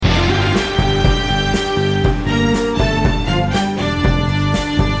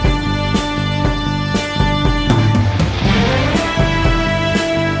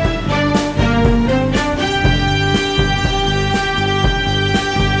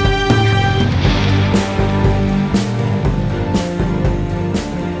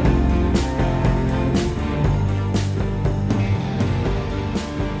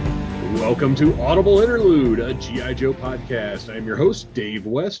Welcome to Audible Interlude, a G.I. Joe podcast. I'm your host, Dave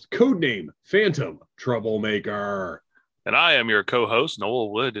West, codename Phantom Troublemaker. And I am your co-host, Noel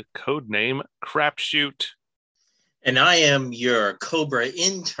Wood, codename Crapshoot. And I am your Cobra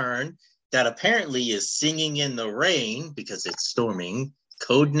intern that apparently is singing in the rain because it's storming,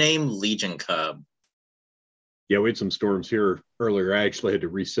 codename Legion Cub. Yeah, we had some storms here earlier. I actually had to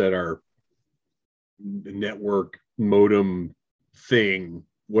reset our network modem thing,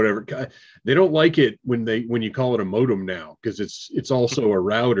 whatever. They don't like it when you call it a modem now, because it's also a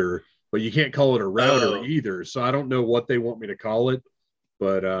router, but you can't call it a router either. So I don't know what they want me to call it,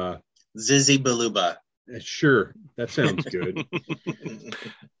 but Zizzy Baluba. Sure, that sounds good.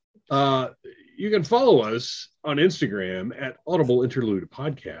 You can follow us on Instagram at Audible Interlude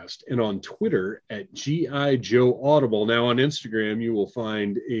Podcast and on Twitter at G.I. Joe Audible. Now on Instagram, you will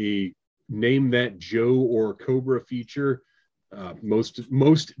find a Name That Joe or Cobra feature.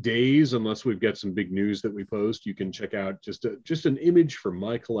 Most days, unless we've got some big news that we post, you can check out just an image from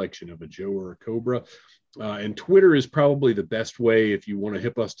my collection of a Joe or a Cobra. And Twitter is probably the best way if you want to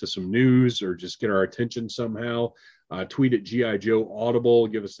hip us to some news or just get our attention somehow. Tweet at G.I. Joe Audible,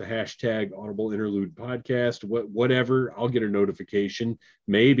 give us the hashtag Audible Interlude Podcast, whatever. I'll get a notification.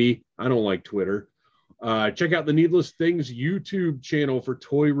 Maybe. I don't like Twitter. Check out the Needless Things YouTube channel for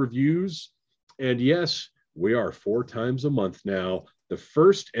toy reviews. And yes, we are 4 times a month now. The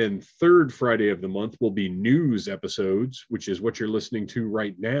first and third Friday of the month will be news episodes, which is what you're listening to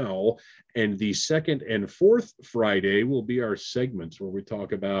right now. And the second and fourth Friday will be our segments where we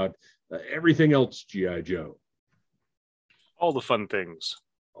talk about everything else G.I. Joe. All the fun things.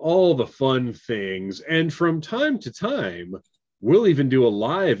 All the fun things. And from time to time, we'll even do a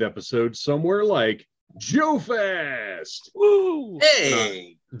live episode somewhere like Joe Fest. Woo!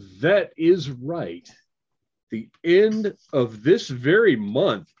 Hey! That is right. The end of this very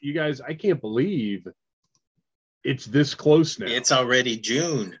month. You guys, I can't believe it's this close now. It's already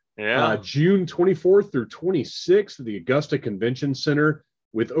June. Yeah. June 24th through 26th at the Augusta Convention Center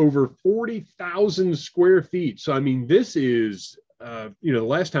with over 40,000 square feet. So, I mean, this is, the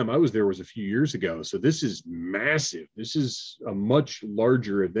last time I was there was a few years ago. So this is massive. This is a much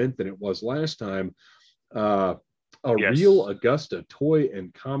larger event than it was last time. Real Augusta toy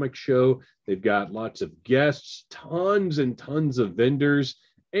and comic show. They've got lots of guests, tons and tons of vendors,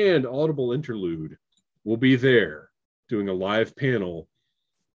 and Audible Interlude will be there doing a live panel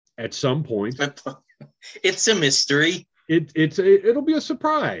at some point. It's a mystery. It'll be a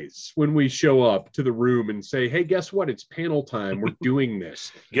surprise when we show up to the room and say, hey, guess what? It's panel time. We're doing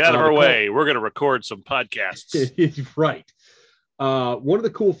this. Get out of our way. We're going to record some podcasts. Right. One of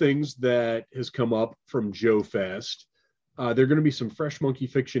the cool things that has come up from Joe Fest, there are going to be some Fresh Monkey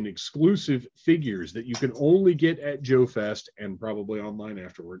Fiction exclusive figures that you can only get at Joe Fest and probably online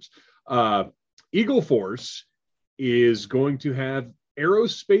afterwards. Eagle Force is going to have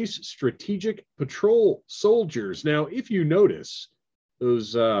Aerospace Strategic Patrol Soldiers. Now, if you notice,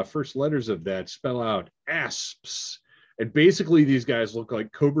 those first letters of that spell out ASPs. And basically, these guys look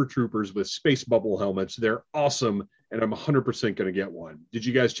like Cobra Troopers with space bubble helmets. They're awesome, and I'm 100% going to get one. Did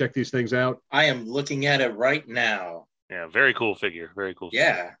you guys check these things out? I am looking at it right now. Yeah, very cool figure. Very cool.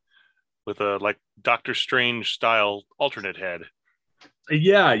 Yeah. Figure. With a like Doctor Strange style alternate head.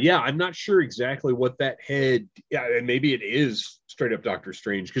 Yeah. I'm not sure exactly what that head. Yeah, and maybe it is straight up Doctor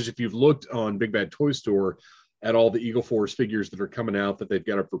Strange, because if you've looked on Big Bad Toy Store at all the Eagle Force figures that are coming out that they've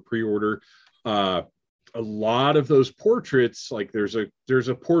got up for pre-order, a lot of those portraits, like there's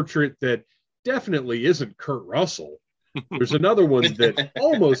a portrait that definitely isn't Kurt Russell. There's another one that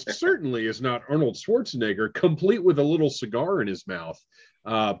almost certainly is not Arnold Schwarzenegger, complete with a little cigar in his mouth.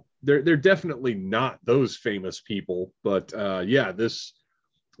 They're definitely not those famous people, but this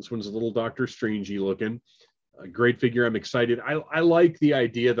one's a little Doctor Strangey looking. A great figure. I'm excited. I like the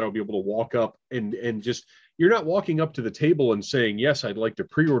idea that I'll be able to walk up and just, you're not walking up to the table and saying, yes, I'd like to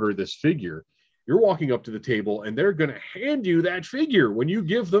pre-order this figure. You're walking up to the table and they're going to hand you that figure when you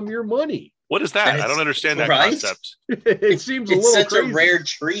give them your money. What is that? I don't understand that concept. It seems a little such crazy. A rare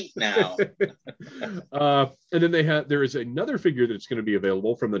treat now. And then there is another figure that's going to be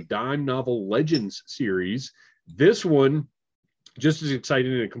available from the Dime Novel Legends series. This one, just as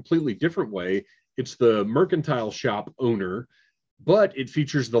exciting in a completely different way. It's the Mercantile Shop owner, but it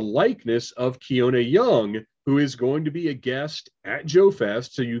features the likeness of Keone Young, who is going to be a guest at Joe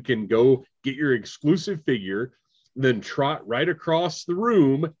Fest. So you can go get your exclusive figure, then trot right across the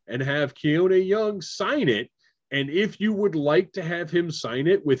room and have Keone Young sign it. And if you would like to have him sign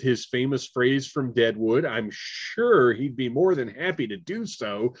it with his famous phrase from Deadwood, I'm sure he'd be more than happy to do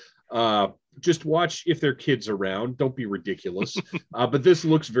so. Just watch if their kids around. Don't be ridiculous. But this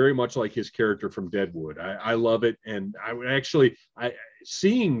looks very much like his character from Deadwood. I love it. And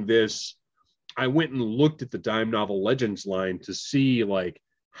seeing this, I went and looked at the Dime Novel Legends line to see like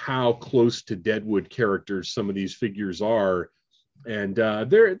how close to Deadwood characters some of these figures are. And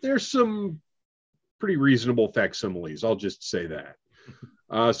there's some pretty reasonable facsimiles. I'll just say that.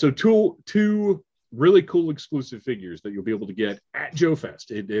 So two really cool exclusive figures that you'll be able to get at Joe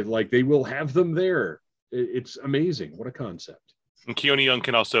Fest. Like they will have them there. It's amazing. What a concept. And Keone Young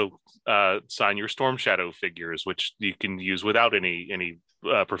can also sign your Storm Shadow figures, which you can use without any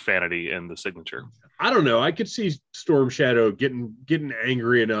profanity in the signature. I don't know. I could see Storm Shadow getting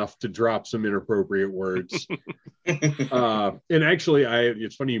angry enough to drop some inappropriate words. And actually,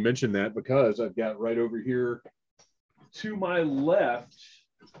 it's funny you mentioned that because I've got right over here to my left,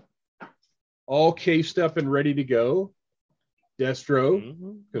 all cased up and ready to go,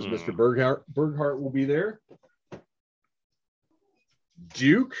 Destro, because Mr. Berghart will be there.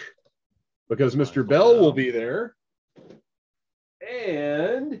 Duke, because Mr. Bell will be there.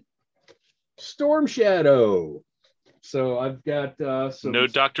 And Storm Shadow. So I've got some... No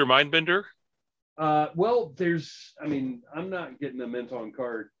Dr. Mindbender? Well, I'm not getting a mint on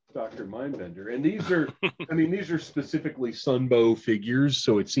card Dr. Mindbender. And these are, these are specifically Sunbow figures,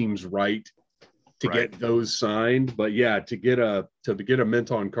 so it seems right to get those signed. But yeah, to get a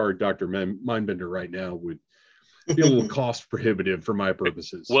mint on card Dr. Mindbender right now would be a little cost prohibitive for my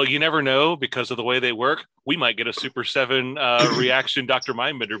purposes. Well, you never know because of the way they work. We might get a Super 7 reaction Dr.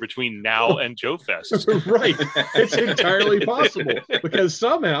 Mindbender between now and Joe Fest. Right. It's entirely possible because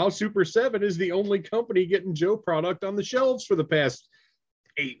somehow Super 7 is the only company getting Joe product on the shelves for the past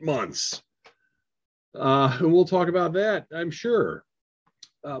 8 months. And we'll talk about that, I'm sure.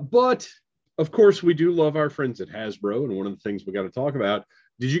 But of course, we do love our friends at Hasbro. And one of the things we got to talk about,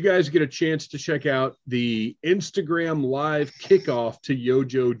 did you guys get a chance to check out the Instagram live kickoff to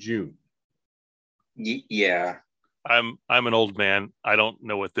Yojo June? Yeah. I'm an old man. I don't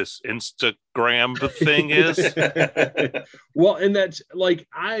know what this Instagram thing is. Well, and that's like,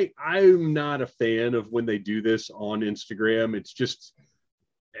 I'm not a fan of when they do this on Instagram. It's just,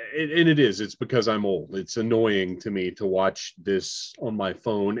 and it's because I'm old. It's annoying to me to watch this on my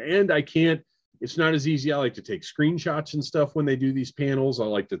phone, and it's not as easy. I like to take screenshots and stuff when they do these panels. I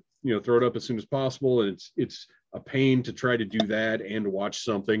like to, throw it up as soon as possible. And it's a pain to try to do that and to watch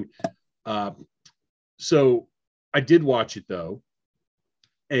something. So I did watch it though.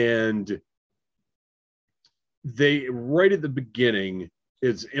 And they, right at the beginning,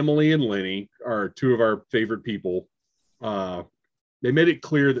 it's Emily and Lenny are two of our favorite people. They made it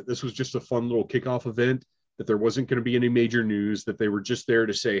clear that this was just a fun little kickoff event, that there wasn't going to be any major news, that they were just there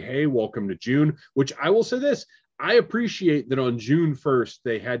to say, hey, welcome to June, which I will say this, I appreciate that on June 1st,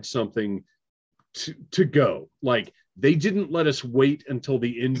 they had something to go. Like, they didn't let us wait until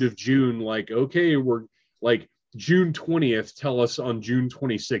the end of June. Like, okay, we're like June 20th, tell us on June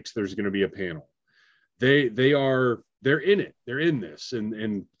 26th, there's going to be a panel. They're in it. They're in this.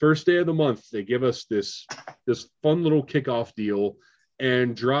 And first day of the month, they give us this fun little kickoff deal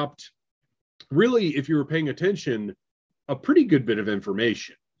and dropped, really, if you were paying attention, a pretty good bit of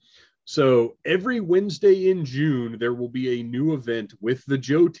information. So every Wednesday in June, there will be a new event with the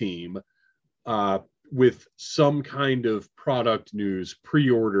Joe team with some kind of product news,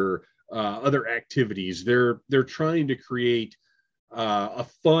 pre-order, other activities. They're trying to create a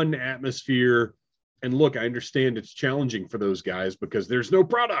fun atmosphere. And look, I understand it's challenging for those guys because there's no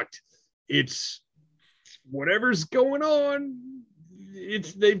product. It's whatever's going on.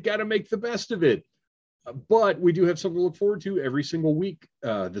 They've got to make the best of it. But we do have something to look forward to every single week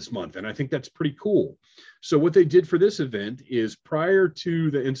this month. And I think that's pretty cool. So what they did for this event is, prior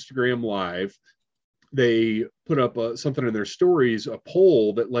to the Instagram Live, they put up something in their stories, a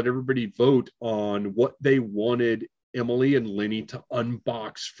poll that let everybody vote on what they wanted Emily and Lenny to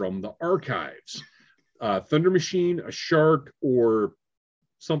unbox from the archives. Thunder Machine, a shark, or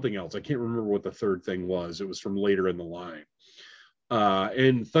something else. I can't remember what the third thing was. It was from later in the line.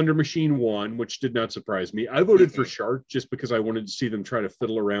 And Thunder Machine won, which did not surprise me. I voted for Shark just because I wanted to see them try to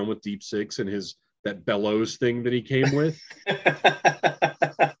fiddle around with Deep Six and that bellows thing that he came with.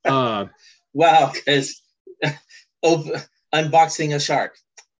 Wow, because unboxing a shark.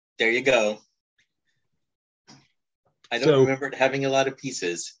 There you go. I don't remember it having a lot of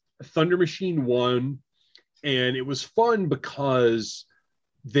pieces. Thunder Machine won, and it was fun because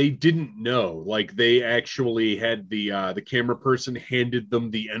they didn't know. Like, they actually had the camera person handed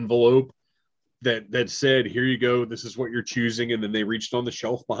them the envelope, that said, here you go, this is what you're choosing. And then they reached on the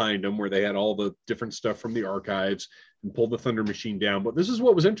shelf behind them where they had all the different stuff from the archives and pulled the Thunder Machine down. But this is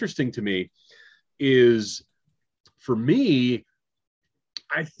what was interesting to me is, for me,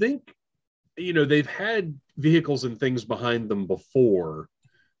 I think, they've had vehicles and things behind them before,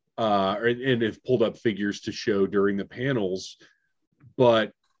 and have pulled up figures to show during the panels.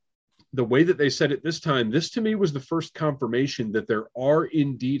 But the way that they said it this time, this to me was the first confirmation that there are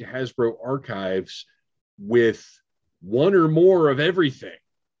indeed Hasbro archives with one or more of everything,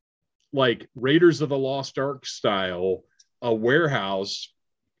 like Raiders of the Lost Ark style, a warehouse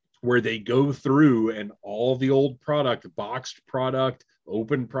where they go through and all the old product, boxed product,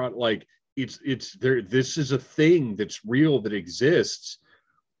 open product, like it's there. This is a thing that's real, that exists.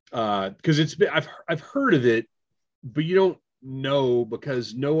 Because it's been, I've heard of it, but you don't know,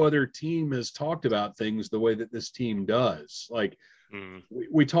 because no other team has talked about things the way that this team does. Like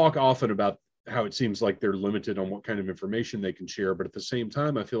we talk often about how it seems like they're limited on what kind of information they can share, but at the same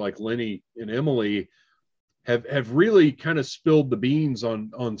time, I feel like Lenny and Emily have really kind of spilled the beans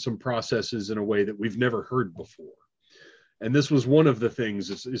on some processes in a way that we've never heard before. And this was one of the things,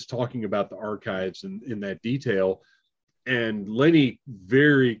 is talking about the archives in that detail. And Lenny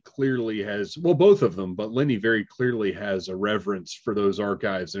very clearly has, well, both of them, but Lenny very clearly has a reverence for those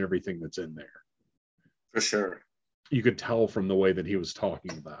archives and everything that's in there. For sure. You could tell from the way that he was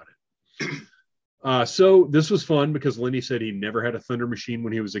talking about it. So this was fun because Lenny said he never had a Thunder Machine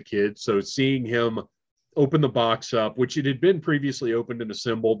when he was a kid. So seeing him open the box up, which it had been previously opened and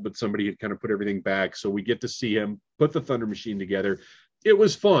assembled, but somebody had kind of put everything back. So we get to see him put the Thunder Machine together. It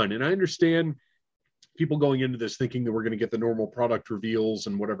was fun. And I understand people going into this thinking that we're going to get the normal product reveals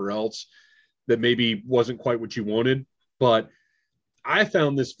and whatever else that maybe wasn't quite what you wanted. But I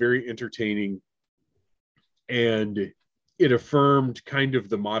found this very entertaining, and it affirmed kind of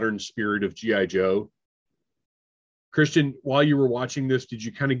the modern spirit of G.I. Joe. Christian, while you were watching this, did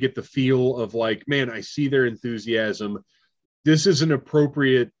you kind of get the feel of like, man, I see their enthusiasm. This is an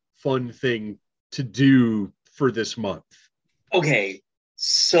appropriate, fun thing to do for this month? Okay,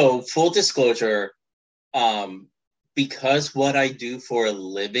 so full disclosure, because what I do for a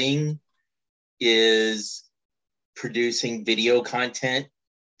living is producing video content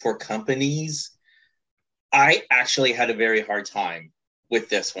for companies, I actually had a very hard time with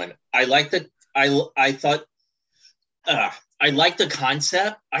this one. I liked the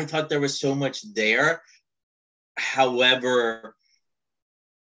concept. I thought there was so much there. However,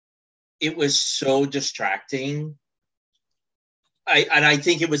 it was so distracting. I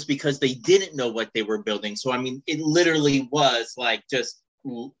think it was because they didn't know what they were building. So, I mean, it literally was like just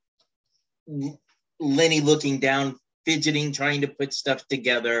Lenny looking down, fidgeting, trying to put stuff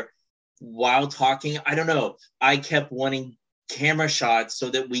together while talking. I don't know. I kept wanting camera shots so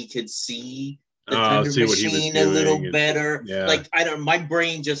that we could see the Thunder Machine a little better. Yeah. Like, my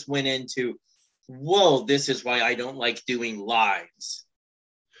brain just went into, whoa, this is why I don't like doing lives.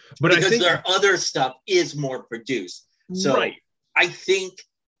 But because their other stuff is more produced. So right. I think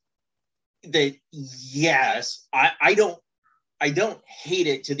that, yes, I don't hate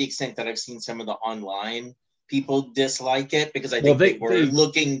it to the extent that I've seen some of the online people dislike it, because I think they were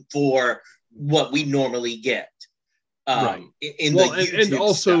looking for what we normally get. Right. In the YouTube and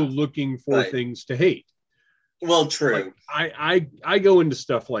also stuff. looking for things to hate. Well, true. Like, I go into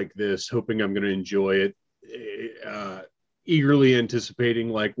stuff like this hoping I'm going to enjoy it, eagerly anticipating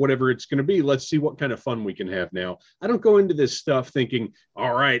like whatever it's going to be. Let's see what kind of fun we can have now. I don't go into this stuff thinking,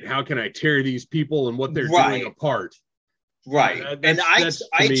 all right, how can I tear these people and what they're doing apart? Right. And I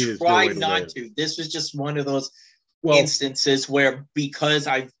try not to. This was just one of those instances where, because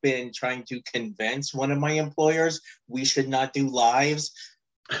I've been trying to convince one of my employers we should not do lives.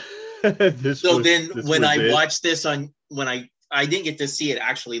 When I watched this when I didn't get to see it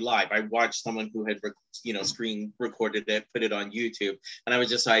actually live. I watched someone who had, screen recorded it, put it on YouTube. And I was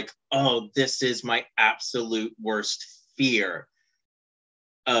just like, oh, this is my absolute worst fear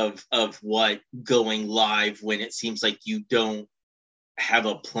of what going live when it seems like you don't have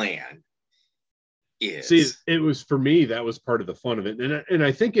a plan is. See, it was, for me, that was part of the fun of it. And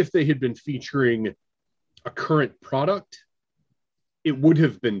I think if they had been featuring a current product, it would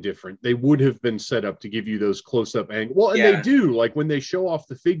have been different. They would have been set up to give you those close-up angles. Well, and they do. Like when they show off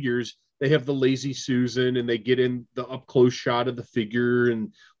the figures, they have the Lazy Susan and they get in the up-close shot of the figure,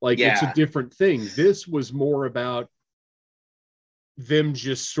 and it's a different thing. This was more about them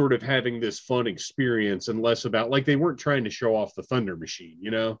just sort of having this fun experience and less about, like, they weren't trying to show off the Thunder Machine,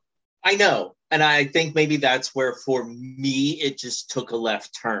 I know. And I think maybe that's where, for me, it just took a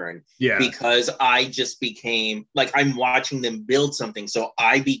left turn. Yeah. Because I just became, like, I'm watching them build something. So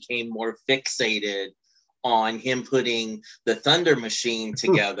I became more fixated on him putting the Thunder Machine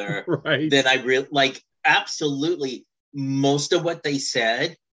together. Right. Than I really, like, absolutely, most of what they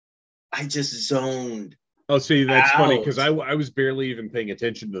said, I just zoned. Oh, see, that's out. funny because I was barely even paying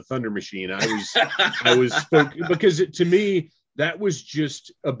attention to the Thunder Machine. I was because to me that was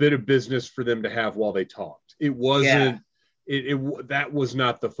just a bit of business for them to have while they talked. It wasn't. Yeah. That was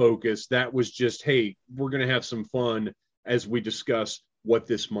not the focus. That was just, hey, we're going to have some fun as we discuss what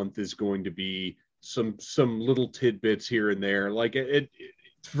this month is going to be. Some little tidbits here and there. Like it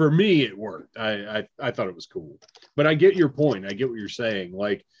for me, it worked. I thought it was cool. But I get your point. I get what you're saying.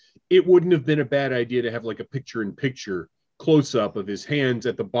 Like, it wouldn't have been a bad idea to have like a picture-in-picture close-up of his hands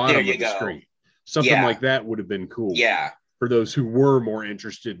at the bottom of the screen. Something like that would have been cool. Yeah. For those who were more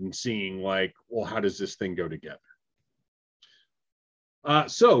interested in seeing, like, well, how does this thing go together?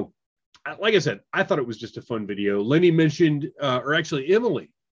 So, like I said, I thought it was just a fun video. Lenny mentioned, or actually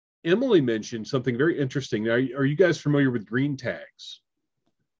Emily mentioned something very interesting. Are you guys familiar with green tags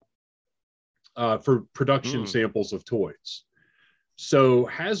for production samples of toys? So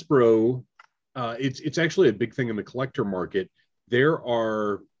Hasbro, it's actually a big thing in the collector market. There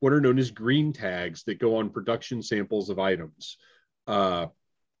are what are known as green tags that go on production samples of items.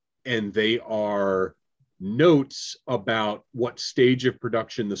 And they are notes about what stage of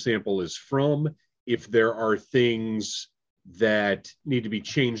production the sample is from, if there are things that need to be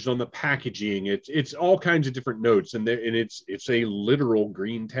changed on the packaging. It's all kinds of different notes, and it's a literal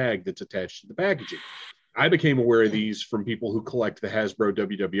green tag that's attached to the packaging. I became aware of these from people who collect the Hasbro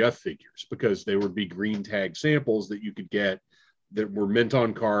WWF figures, because they would be green tag samples that you could get that were mint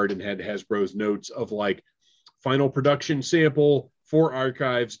on card and had Hasbro's notes of like, final production sample for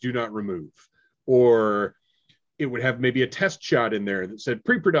archives, do not remove. Or it would have maybe a test shot in there that said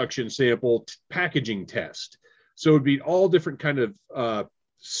pre-production sample packaging test. So it would be all different kind of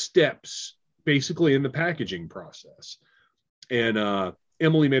steps basically in the packaging process. And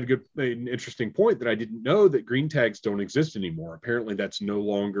Emily made an interesting point that I didn't know, that green tags don't exist anymore. Apparently that's no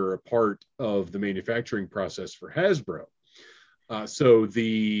longer a part of the manufacturing process for Hasbro. So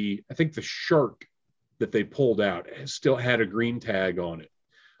I think the shark that they pulled out still had a green tag on it.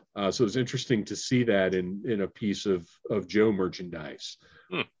 So it was interesting to see that in a piece of Joe merchandise.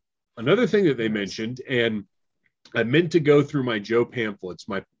 Another thing that they mentioned, and I meant to go through my Joe pamphlets,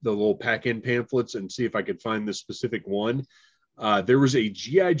 the little pack-in pamphlets, and see if I could find this specific one. There was a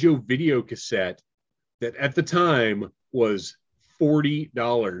G.I. Joe video cassette that at the time was $40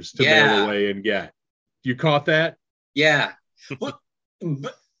 to mail away and get. You caught that? Yeah. Well,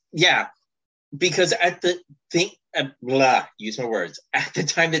 yeah. Because at the thing, use my words, at the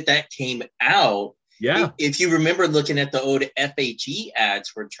time that came out, if you remember looking at the old FHE ads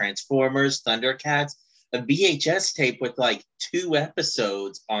for Transformers, Thundercats, a VHS tape with like 2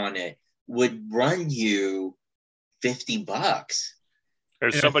 episodes on it would run you $50.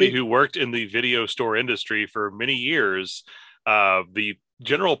 There's somebody who worked in the video store industry for many years. The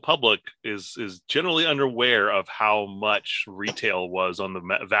general public is generally unaware of how much retail was on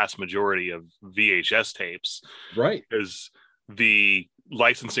the vast majority of VHS tapes. Right. Because the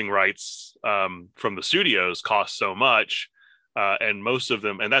licensing rights from the studios cost so much, and most of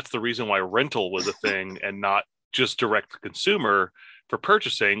them, and that's the reason why rental was a thing and not just direct to consumer for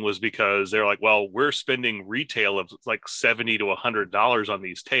purchasing, was because they're like, well, we're spending retail of like $70 to $100 on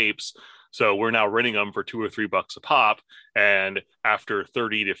these tapes. So we're now renting them for $2 or $3 a pop. And after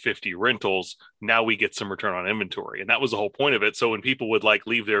 30 to 50 rentals, now we get some return on inventory. And that was the whole point of it. So when people would like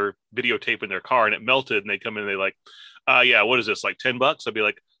leave their videotape in their car and it melted, and they come in and they like, yeah, what is this, like $10? I'd be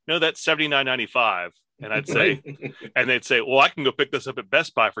like, no, that's $79.95. And I'd say, and they'd say, well, I can go pick this up at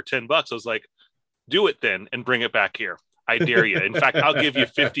Best Buy for $10. I was like, do it then and bring it back here. I dare you. In fact, I'll give you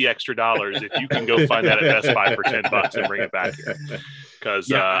 $50 extra if you can go find that at Best Buy for $10 and bring it back here.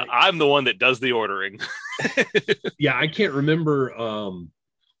 Because I'm the one that does the ordering. Yeah, I can't remember.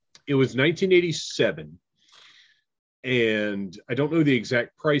 It was 1987. And I don't know the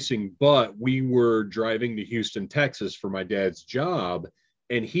exact pricing, but we were driving to Houston, Texas for my dad's job.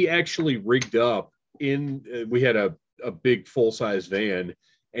 And he actually rigged up we had a big full-size van.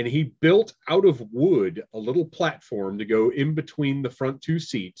 And he built out of wood a little platform to go in between the front 2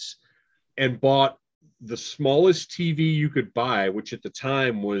 seats, and bought the smallest TV you could buy, which at the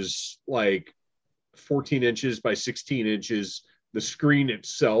time was like 14 inches by 16 inches. The screen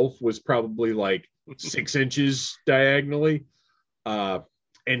itself was probably like 6 inches diagonally. And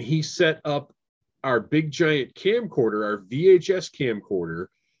he set up our big giant camcorder, our VHS camcorder,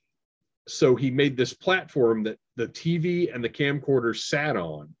 So he made this platform that the TV and the camcorder sat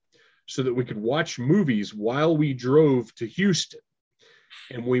on so that we could watch movies while we drove to Houston.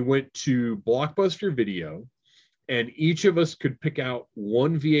 And we went to Blockbuster Video, and each of us could pick out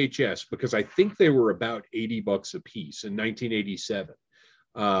one VHS because I think they were about $80 a piece in 1987.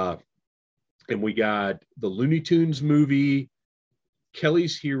 And we got the Looney Tunes movie,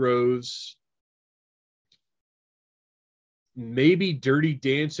 Kelly's Heroes, maybe Dirty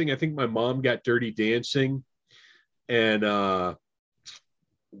Dancing. I think my mom got Dirty Dancing, and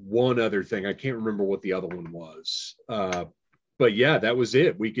one other thing. I can't remember what the other one was. But yeah, that was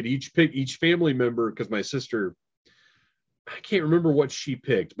it. We could each pick each family member, because my sister, I can't remember what she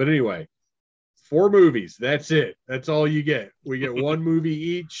picked. But anyway, 4 movies. That's it. That's all you get. We get one movie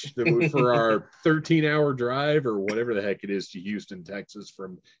each for our 13-hour drive or whatever the heck it is to Houston, Texas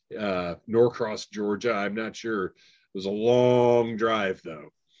from Norcross, Georgia. I'm not sure. It was a long drive, though.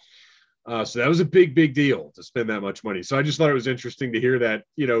 So that was a big, big deal to spend that much money. So I just thought it was interesting to hear that,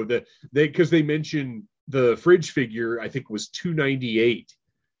 because they mentioned the fridge figure, I think was $298.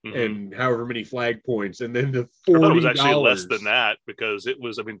 And however many flag points, and then the $40. I thought it was actually less than that, because it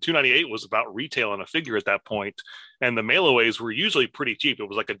was, $298 was about retail on a figure at that point, and the mailaways were usually pretty cheap. It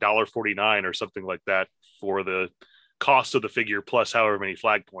was like $1.49 or something like that for the cost of the figure plus however many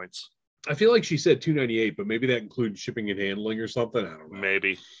flag points. I feel like she said $298, but maybe that includes shipping and handling or something. I don't know.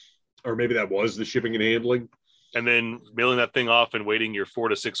 Maybe. Or maybe that was the shipping and handling. And then mailing that thing off and waiting your 4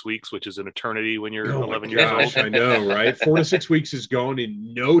 to 6 weeks, which is an eternity when you're 11 years old. I know, right? 4 to 6 weeks is gone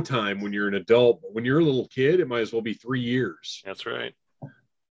in no time when you're an adult. But when you're a little kid, it might as well be 3 years. That's right.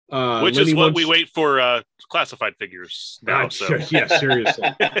 Which is what we wait for classified figures now. So. Yeah, seriously.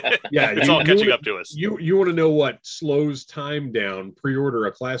 Yeah, it's all catching up to us. You want to know what slows time down? Pre-order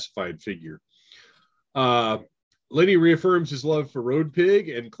a classified figure. Lenny reaffirms his love for Road Pig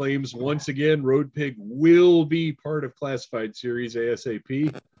and claims once again Road Pig will be part of Classified Series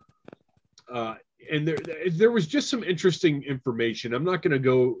ASAP. And there was just some interesting information. I'm not going to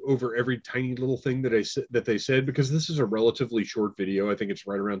go over every tiny little thing that they said, because this is a relatively short video. I think it's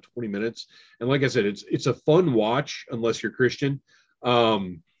right around 20 minutes. And like I said, it's a fun watch unless you're Christian. But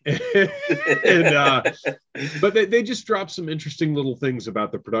they just dropped some interesting little things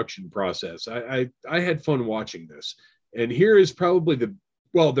about the production process. I had fun watching this, and here is probably there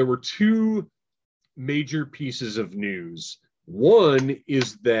were 2 major pieces of news. One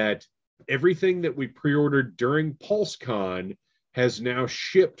is that everything that we pre-ordered during PulseCon has now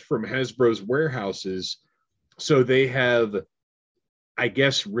shipped from Hasbro's warehouses, so they have, I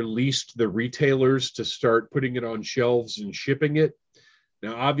guess, released the retailers to start putting it on shelves and shipping it.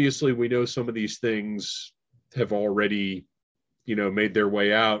 Now, obviously, we know some of these things have already, made their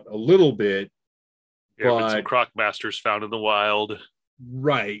way out a little bit. Yeah, but some Croc Masters found in the wild.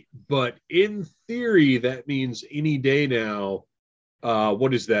 Right. But in theory, that means any day now,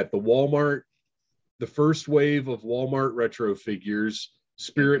 what is that? The first wave of Walmart retro figures,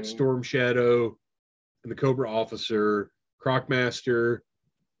 Spirit, Storm Shadow, and the Cobra Officer, Croc Master,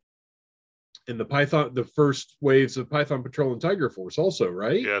 and the first waves of Python Patrol and Tiger Force also,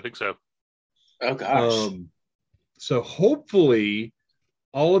 right? Yeah, I think so. Oh, gosh. So hopefully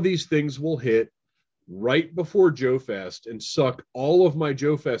all of these things will hit right before Joe Fest and suck all of my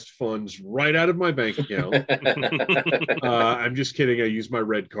Joe Fest funds right out of my bank account. I'm just kidding. I use my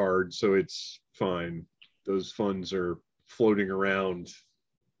red card, so it's fine. Those funds are floating around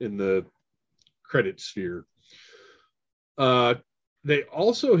in the credit sphere. They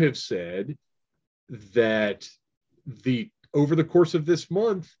also have said that over the course of this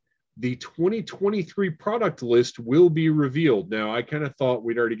month, the 2023 product list will be revealed. Now, I kind of thought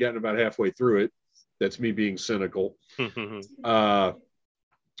we'd already gotten about halfway through it. That's me being cynical. But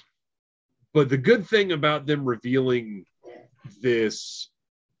the good thing about them revealing this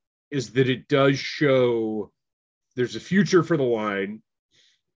is that it does show there's a future for the line.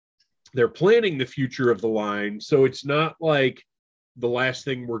 They're planning the future of the line, so it's not like the last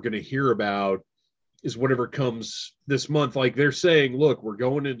thing we're going to hear about is whatever comes this month. Like, they're saying, look, we're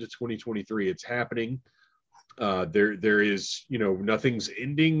going into 2023. It's happening. There is, nothing's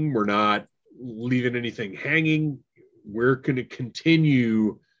ending. We're not leaving anything hanging. We're going to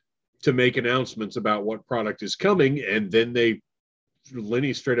continue to make announcements about what product is coming. And then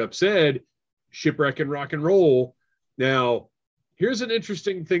Lenny straight up said, shipwreck and rock and roll. Now, here's an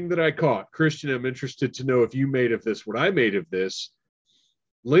interesting thing that I caught. Christian, I'm interested to know if you made of this what I made of this.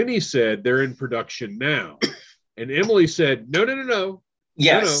 Lenny said they're in production now. And Emily said, no.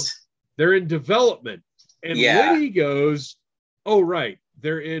 Yes. No. They're in development. And Lenny goes, oh, right.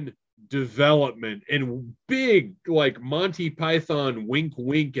 They're in development and big, like Monty Python wink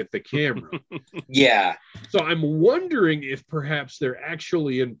wink at the camera. Yeah. So I'm wondering if perhaps they're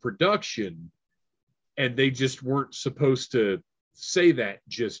actually in production and they just weren't supposed to say that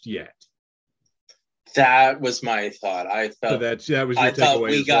just yet. That was my thought. I So thought that was your I thought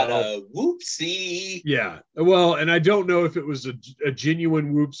takeaway we as got well. a whoopsie. Yeah. Well, and I don't know if it was a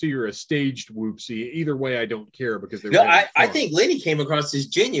genuine whoopsie or a staged whoopsie. Either way, I don't care because No, I think Lenny came across as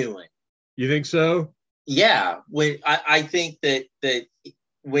genuine. You think so? Yeah. When I think that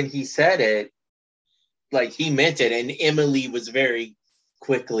when he said it, like he meant it, and Emily was very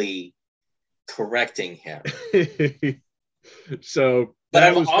quickly correcting him. So but that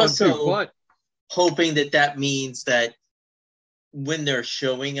I'm was also fun too, but hoping that means that when they're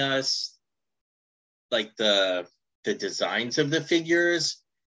showing us like the designs of the figures,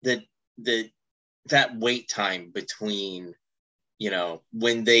 that wait time between, you know,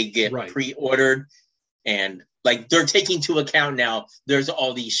 when they get pre-ordered and like they're taking into account now there's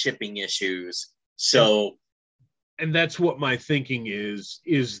all these shipping issues. So and that's what my thinking is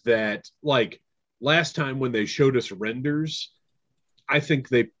that like last time when they showed us renders, I think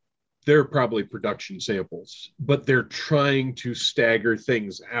they're probably production samples, but they're trying to stagger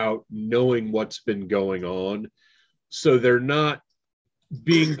things out, knowing what's been going on. So they're not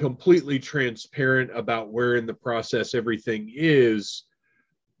being completely transparent about where in the process everything is,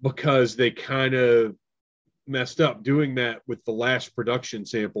 because they kind of messed up doing that with the last production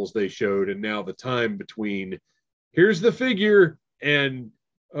samples they showed. And now the time between here's the figure and,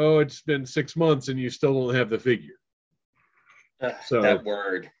 oh, it's been 6 months and you still don't have the figure. So that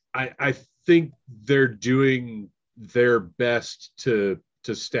word. I think they're doing their best to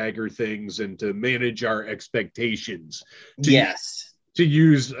stagger things and to manage our expectations. Yes. To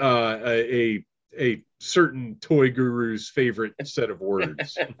use a certain toy guru's favorite set of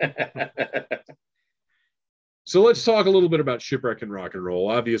words. So let's talk a little bit about Shipwreck and Rock and Roll.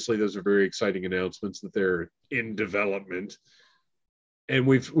 Obviously, those are very exciting announcements that they're in development. And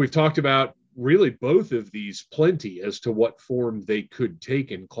we've talked about really both of these plenty as to what form they could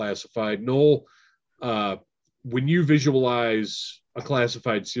take in classified. Noel, when you visualize a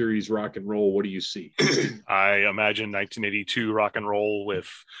classified series Rock and Roll, what do you see? I imagine 1982 Rock and Roll with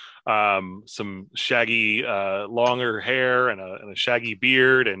some shaggy, longer hair and a shaggy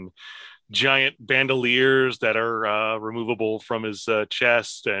beard and giant bandoliers that are removable from his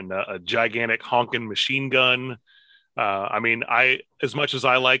chest and a gigantic honking machine gun. I mean, as much as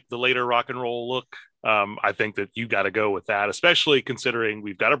I like the later Rock and Roll look, I think that you got to go with that, especially considering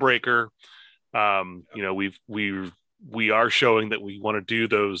we've got a breaker. You know, we are showing that we want to do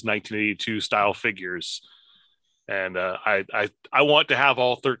those 1982 style figures, and I want to have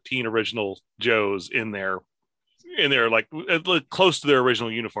all 13 original Joes in there, like close to their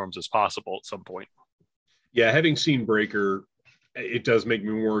original uniforms as possible at some point. Yeah, having seen Breaker, it does make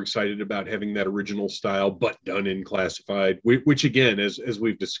me more excited about having that original style, but done in classified, which again, as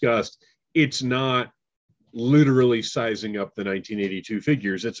we've discussed, it's not literally sizing up the 1982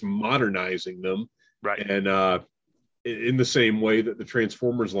 figures, it's modernizing them. Right. And in the same way that the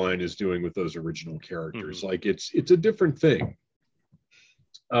Transformers line is doing with those original characters. Mm-hmm. Like it's a different thing.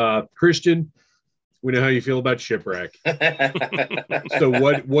 Christian, we know how you feel about Shipwreck. So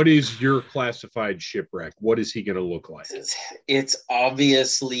what is your classified Shipwreck? What is he going to look like? It's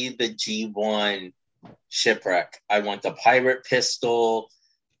obviously the G1 Shipwreck. I want the pirate pistol.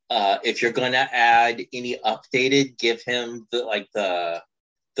 If you're going to add any updated, give him the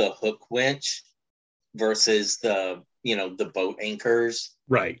hook winch versus the boat anchors.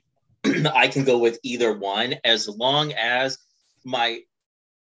 Right. I can go with either one, as long as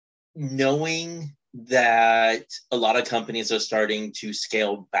knowing that a lot of companies are starting to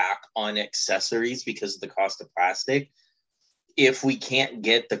scale back on accessories because of the cost of plastic. If we can't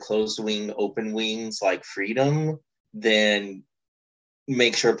get the closed wing, open wings like Freedom, then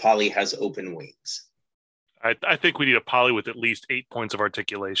make sure Polly has open wings. I think we need a Polly with at least 8 points of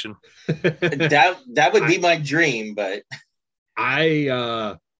articulation. that would be my dream, but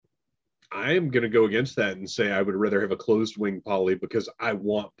I am going to go against that and say I would rather have a closed wing Polly, because I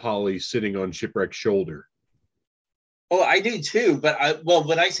want Polly sitting on Shipwreck's shoulder. Oh, I do too. But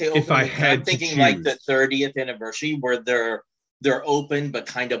when I say open, I'm thinking like the 30th anniversary where they're open but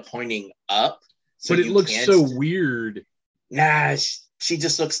kind of pointing up. So but it looks so weird. Nah, she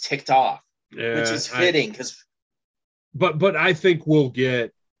just looks ticked off, which is fitting because. But I think we'll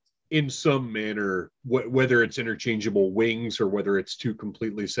get in some manner, whether it's interchangeable wings or whether it's two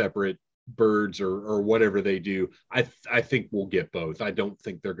completely separate birds or whatever they do, I think we'll get both. I don't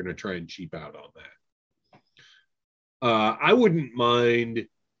think they're going to try and cheap out on that. I wouldn't mind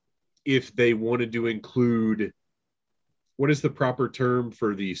if they wanted to include, what is the proper term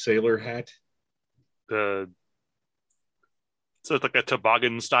for the sailor hat? So it's like a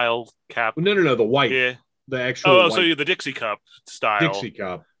toboggan style cap. No, the white. Yeah. The actual white. So you're the Dixie cup style. Dixie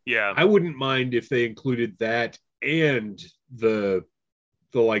cup. Yeah. I wouldn't mind if they included that and the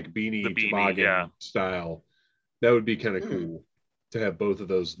like beanie toboggan style. That would be kind of cool to have both of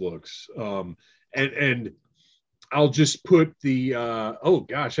those looks. And I'll just put the oh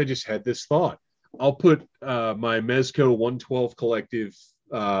gosh, I just had this thought. I'll put my Mezco 112 Collective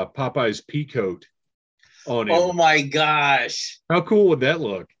Popeye's Peacoat on it. Oh my gosh. How cool would that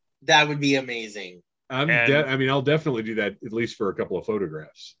look? That would be amazing. I mean, I'll definitely do that at least for a couple of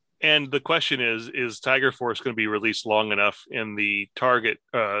photographs. And the question is Tiger Force going to be released long enough in the Target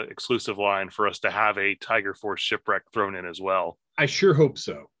exclusive line for us to have a Tiger Force shipwreck thrown in as well? I sure hope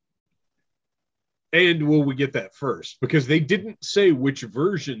so. And will we get that first? Because they didn't say which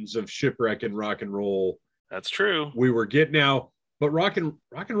versions of Shipwreck and Rock and Roll. That's true. We were getting now, but Rock and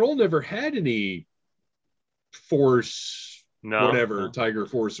Roll never had any Force, Tiger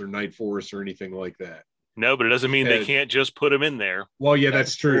Force or Night Force or anything like that. No, but it doesn't mean they can't just put them in there. Well, yeah,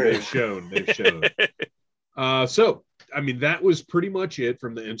 that's true. They've shown. So, I mean, that was pretty much it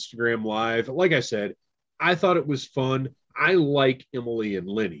from the Instagram Live. Like I said, I thought it was fun. I like Emily and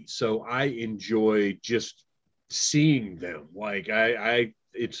Lenny, so I enjoy just seeing them. Like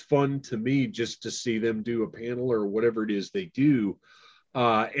it's fun to me just to see them do a panel or whatever it is they do.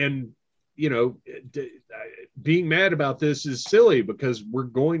 And you know, being mad about this is silly because we're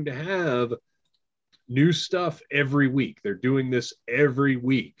going to have new stuff every week. They're doing this every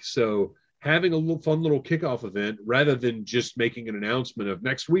week. So having a little fun little kickoff event rather than just making an announcement of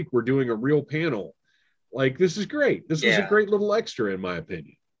next week, we're doing a real panel. Like, this is great. This is a great little extra, in my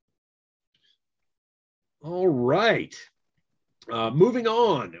opinion. All right. Moving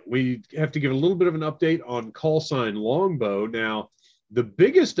on, we have to give a little bit of an update on Call Sign Longbow. Now, the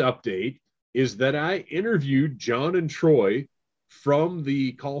biggest update is that I interviewed John and Troy from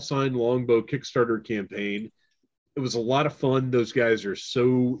the Call Sign Longbow Kickstarter campaign. It was a lot of fun. Those guys are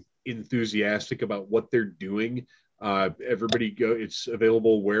so enthusiastic about what they're doing. Everybody go, it's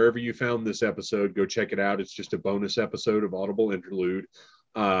available wherever you found this episode. Go check it out. It's just a bonus episode of Audible Interlude.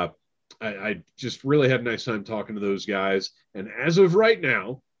 I just really had a nice time talking to those guys. And as of right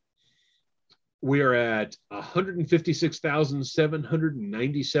now, we are at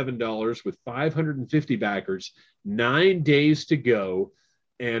 $156,797 with 550 backers, 9 days to go.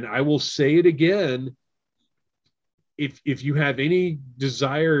 And I will say it again, if you have any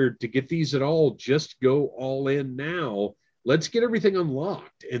desire to get these at all, just go all in now. Let's get everything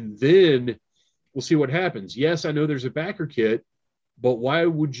unlocked, and then we'll see what happens. Yes, I know there's a backer kit, but why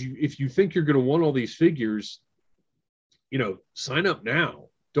would you, if you think you're going to want all these figures, you know, sign up now.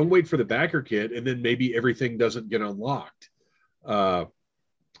 Don't wait for the backer kit, and then maybe everything doesn't get unlocked. That's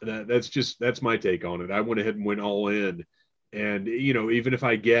my take on it. I went ahead and went all in, and you know, even if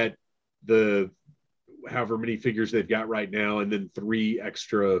I get the however many figures they've got right now, and then 3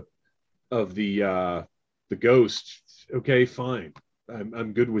 extra of the ghost. Okay, fine.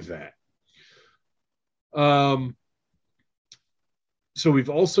 I'm good with that. So we've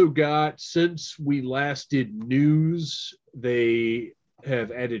also got, since we last did news, they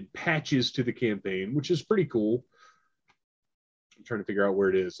have added patches to the campaign, which is pretty cool. I'm trying to figure out where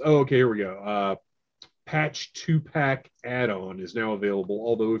it is. Oh, okay, here we go. Patch 2-pack add-on is now available,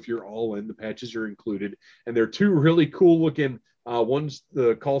 although if you're all in, the patches are included. And they're 2 really cool looking. One's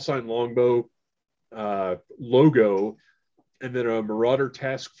the Call Sign Longbow logo, and then a Marauder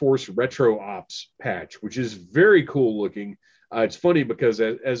Task Force Retro Ops patch, which is very cool looking. It's funny because,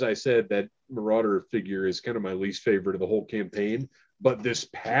 as I said, that Marauder figure is kind of my least favorite of the whole campaign, but this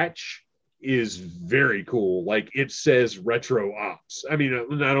patch is very cool. Like, it says Retro Ops. I mean,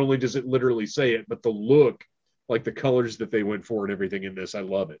 not only does it literally say it, but the look, like the colors that they went for and everything in this, I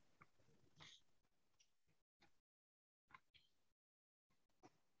love it.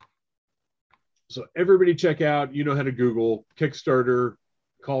 So everybody check out, you know how to Google Kickstarter,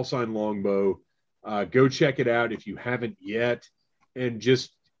 Call Sign Longbow. Go check it out if you haven't yet. And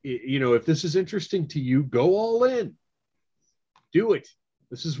just, you know, if this is interesting to you, go all in. Do it.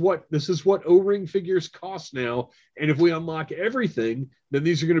 This is what O-ring figures cost now. And if we unlock everything, then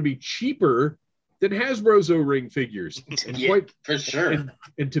these are going to be cheaper than Hasbro's O-ring figures. And yeah, for sure.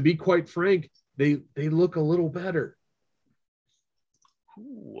 And to be quite frank, they look a little better.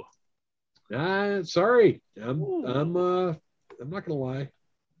 Ooh. Sorry. I'm not gonna lie.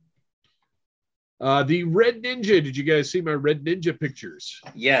 The Red Ninja. Did you guys see my Red Ninja pictures?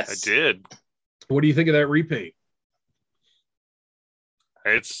 Yes, I did. What do you think of that repaint?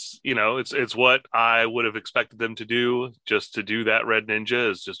 It's what I would have expected them to do. Just to do that Red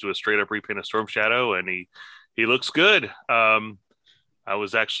Ninja is just do a straight up repaint of Storm Shadow, and he looks good. I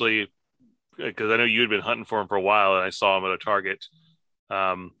was actually, because I know you had been hunting for him for a while, and I saw him at a Target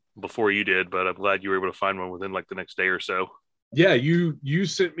before you did, but I'm glad you were able to find one within like the next day or so. Yeah, you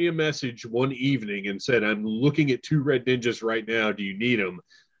sent me a message one evening and said, I'm looking at 2 Red Ninjas right now. Do you need them?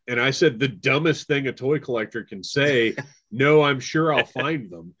 And I said, the dumbest thing a toy collector can say, no, I'm sure I'll find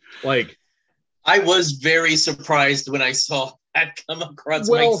them. Like, I was very surprised when I saw that come across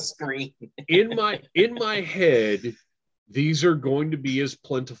my screen. in my head, these are going to be as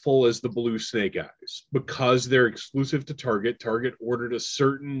plentiful as the blue Snake Eyes because they're exclusive to Target. Target ordered a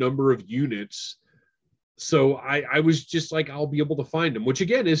certain number of units. So I was just like, I'll be able to find them, which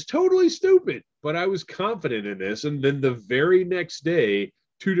again is totally stupid, but I was confident in this. And then the very next day,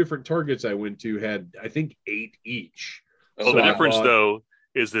 2 different Targets I went to had, I think, 8 each. Well, the difference though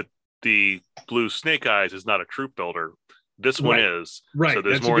is that the blue Snake Eyes is not a troop builder. This one is. Right. So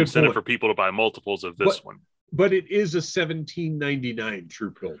there's more incentive for people to buy multiples of this one. But it is a $17.99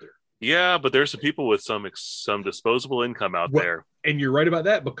 troop builder. Yeah, but there's some people with some disposable income out there. And you're right about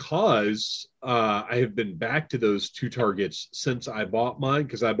that because I have been back to those 2 Targets since I bought mine,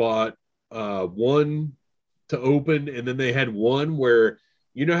 because I bought one to open, and then they had one where,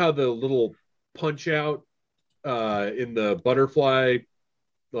 you know how the little punch out in the butterfly,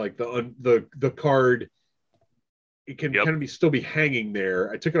 like the card, it can kind of still be hanging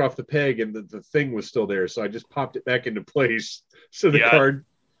there. I took it off the peg and the thing was still there, so I just popped it back into place. So the card.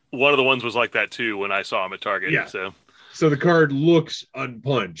 One of the ones was like that too when I saw him at Target. Yeah. So the card looks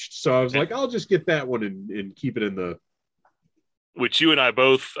unpunched. So I was like, I'll just get that one and keep it in the. Which you and I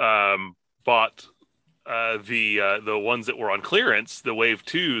both bought the ones that were on clearance, the Wave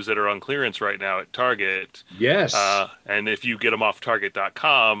 2s that are on clearance right now at Target. Yes. And if you get them off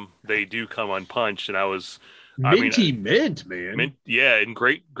Target.com, they do come unpunched. And I was mint, man. Yeah, in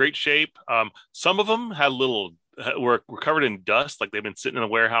great shape. Some of them had were covered in dust, like they've been sitting in a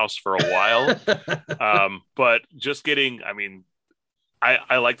warehouse for a while. But just getting,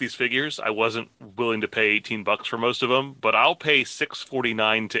 I like these figures. I wasn't willing to pay $18 for most of them, but I'll pay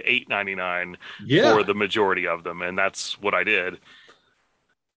 $6.49 to $8.99 for the majority of them, and that's what I did.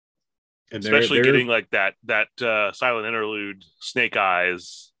 And especially getting like that Silent Interlude Snake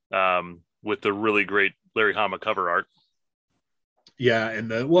Eyes with the really great Larry Hama cover art. Yeah, and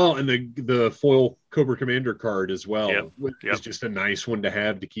the foil Cobra Commander card as well. It's just a nice one to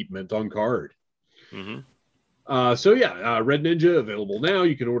have to keep mint on card. Mm-hmm. Red Ninja available now.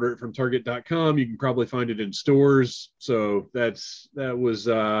 You can order it from Target.com. You can probably find it in stores. So that was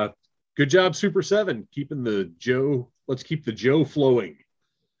good job, Super 7, keeping the Joe. Let's keep the Joe flowing.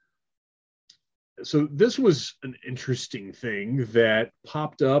 So this was an interesting thing that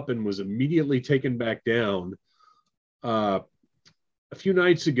popped up and was immediately taken back down. A few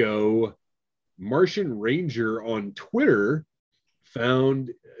nights ago, Martian Ranger on Twitter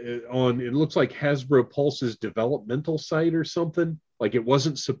found it looks like Hasbro Pulse's developmental site or something. Like it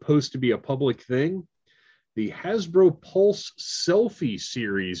wasn't supposed to be a public thing. The Hasbro Pulse selfie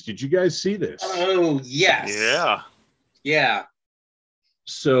series. Did you guys see this? Oh, yes. Yeah. Yeah.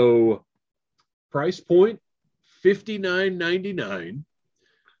 So price point $59.99,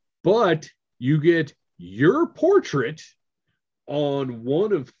 but you get your portrait on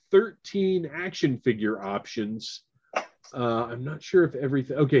one of 13 action figure options. I'm not sure if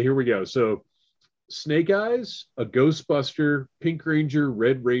everything. Okay, here we go. So Snake Eyes, a Ghostbuster, Pink Ranger,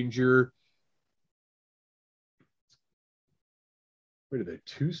 Red Ranger. Wait, are there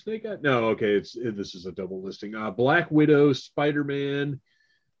 2 Snake Eyes? No, okay, this is a double listing. Black Widow, Spider-Man,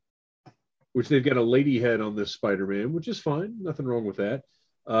 which they've got a lady head on this Spider-Man, which is fine. Nothing wrong with that.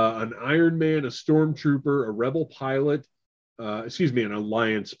 An Iron Man, a Stormtrooper, a Rebel pilot, an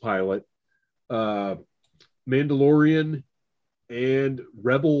Alliance pilot, Mandalorian, and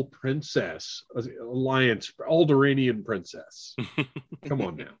Rebel Princess, Alliance, Alderaanian Princess. Come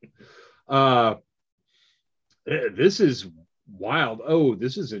on now. This is wild. Oh,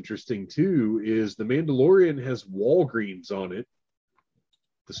 this is interesting too, is the Mandalorian has Walgreens on it.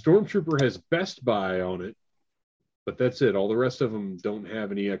 The Stormtrooper has Best Buy on it, but that's it. All the rest of them don't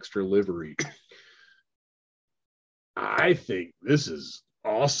have any extra livery. I think this is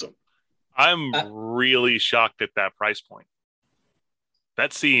awesome. I'm really shocked at that price point.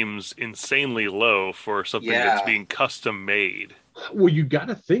 That seems insanely low for something that's being custom made. Well, you got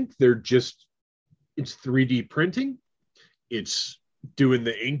to think it's 3D printing. It's doing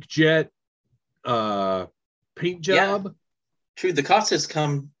the inkjet paint job. Yeah. True. The cost has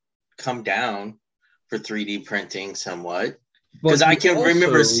come down for 3D printing somewhat. Because I can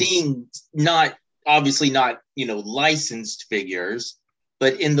remember seeing not licensed figures,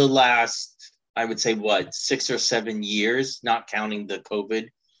 but in the last, I would say, 6 or 7 years, not counting the COVID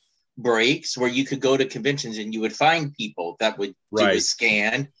breaks, where you could go to conventions and you would find people that would do a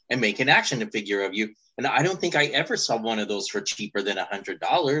scan and make an action figure of you. And I don't think I ever saw one of those for cheaper than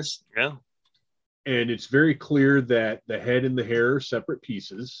 $100. Yeah. And it's very clear that the head and the hair are separate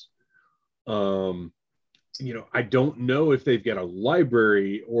pieces. I don't know if they've got a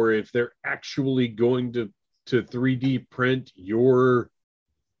library or if they're actually going to 3D print your,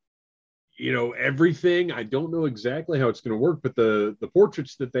 everything. I don't know exactly how it's going to work, but the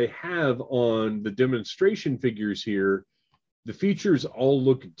portraits that they have on the demonstration figures here, the features all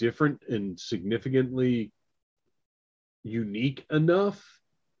look different and significantly unique enough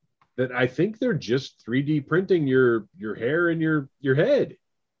that I think they're just 3D printing your hair and your head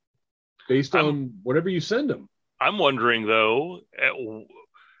based on whatever you send them. I'm wondering though,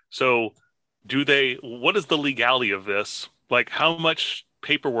 so what is the legality of this? Like, how much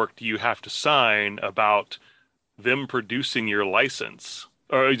paperwork do you have to sign about them producing your license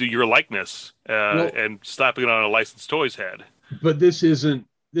or your likeness and slapping it on a licensed toy's head? But this isn't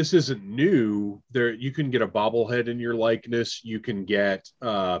new. There, you can get a bobblehead in your likeness. You can get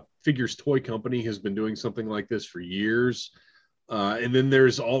Figures Toy Company has been doing something like this for years. And then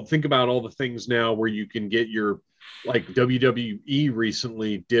think about all the things now where you can get like WWE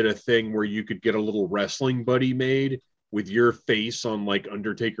recently did a thing where you could get a little wrestling buddy made with your face on like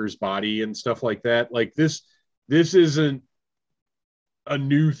Undertaker's body and stuff like that. Like this isn't a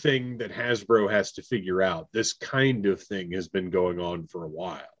new thing that Hasbro has to figure out. This kind of thing has been going on for a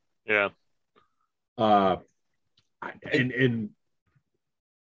while. Yeah. And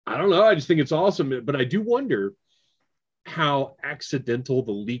I don't know. I just think it's awesome. But I do wonder how accidental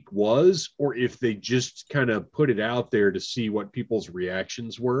the leak was, or if they just kind of put it out there to see what people's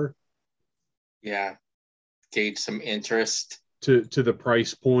reactions were. Yeah. Gauge some interest to the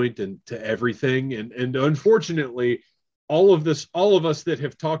price point and to everything. And unfortunately, all of us that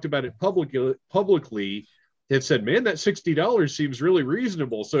have talked about it publicly have said, man, that $60 seems really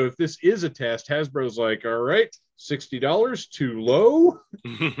reasonable. So if this is a test, Hasbro's like, all right, $60 too low.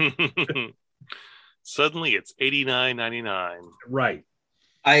 Suddenly it's $89.99. Right.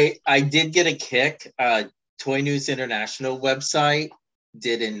 I did get a kick. Toy News International website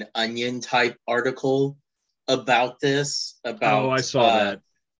did an Onion type article about this. I saw that.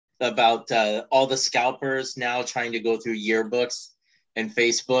 About all the scalpers now trying to go through yearbooks and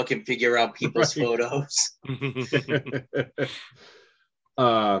Facebook and figure out people's photos.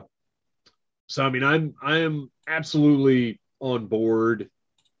 So I mean, I am absolutely on board.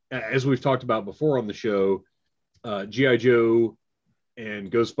 As we've talked about before on the show, G.I. Joe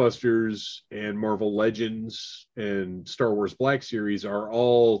and Ghostbusters and Marvel Legends and Star Wars Black Series are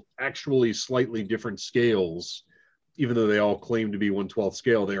all actually slightly different scales. Even though they all claim to be 1/12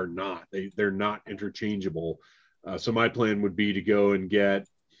 scale, they are not. They're not interchangeable. So my plan would be to go and get,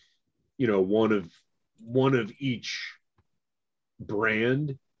 one of each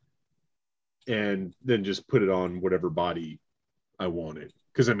brand, and then just put it on whatever body I wanted.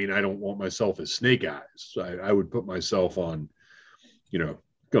 Because I mean, I don't want myself as Snake Eyes. I would put myself on,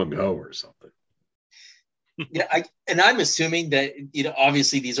 Gung Ho or something. Yeah, I'm assuming that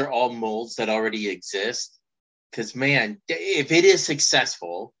obviously these are all molds that already exist. Because man, if it is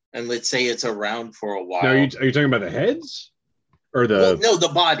successful, and let's say it's around for a while, now, are you talking about the heads or the? No, the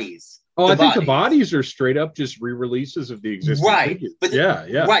bodies. Oh, I think the bodies are straight up just re-releases of the existing figures. But yeah,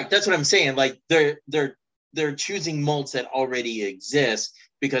 right. That's what I'm saying. Like they're choosing molds that already exist,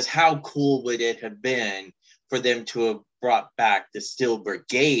 because how cool would it have been for them to have brought back the Steel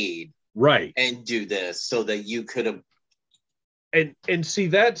Brigade, right, and do this so that you could have. And see,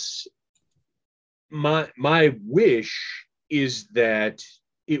 that's my wish is that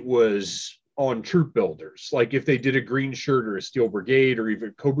it was on troop builders. Like if they did a green shirt or a Steel Brigade or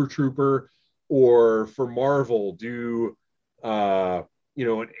even Cobra Trooper, or for Marvel do an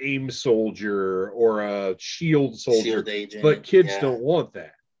AIM soldier or a shield soldier. Shield agent, but kids don't want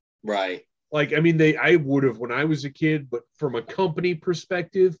that. Right. Like, I mean, I would have when I was a kid, but from a company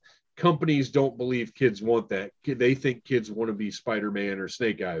perspective, companies don't believe kids want that. They think kids want to be Spider-Man or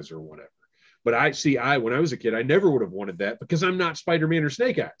Snake Eyes or whatever. But when I was a kid, I never would have wanted that because I'm not Spider-Man or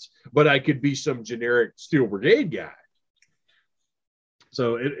Snake Eyes, but I could be some generic Steel Brigade guy.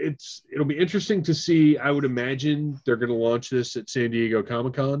 So it'll be interesting to see. I would imagine they're going to launch this at San Diego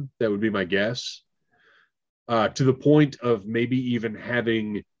Comic-Con. That would be my guess. To the point of maybe even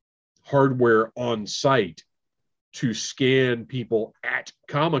having hardware on site to scan people at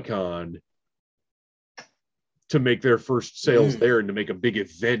Comic-Con to make their first sales there and to make a big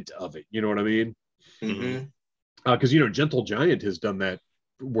event of it. You know what I mean? Mm-hmm. Because Gentle Giant has done that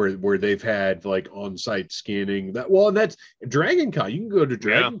where they've had like on-site scanning. And that's Dragon Con. You can go to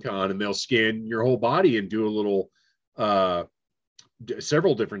Dragon Con and they'll scan your whole body and do a little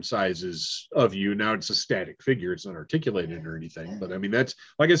several different sizes of you. Now it's a static figure, it's not articulated or anything, but I mean, that's,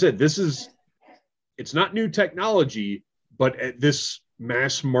 like I said, it's not new technology, but at this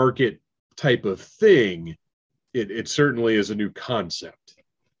mass market type of thing, it certainly is a new concept.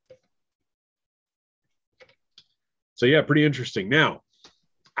 So yeah, pretty interesting. Now,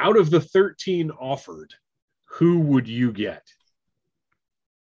 out of the 13 offered, who would you get?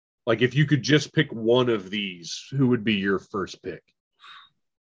 Like, if you could just pick one of these, who would be your first pick?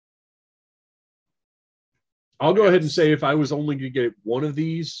 I'll go ahead and say, if I was only going to get one of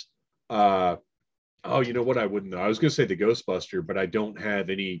these, you know what? I wouldn't know. I was going to say the Ghostbuster, but I don't have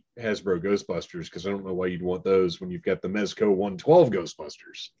any Hasbro Ghostbusters because I don't know why you'd want those when you've got the Mezco 112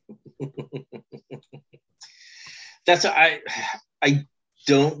 Ghostbusters. I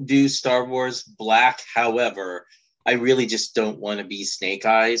don't do Star Wars Black. However, I really just don't want to be Snake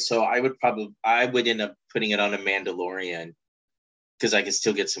Eyes. So I would end up putting it on a Mandalorian because I could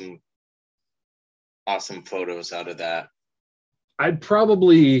still get some awesome photos out of that. I'm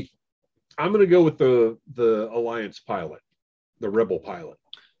going to go with the Alliance pilot, the Rebel pilot.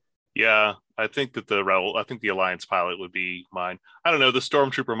 Yeah, I think that the Alliance pilot would be mine. I don't know. The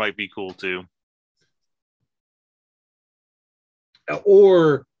Stormtrooper might be cool too.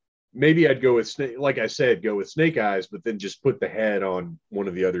 Or maybe I'd go with Snake, like I said, go with Snake Eyes, but then just put the head on one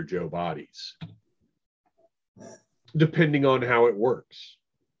of the other Joe bodies, depending on how it works.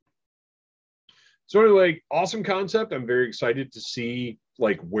 So anyway, awesome concept. I'm very excited to see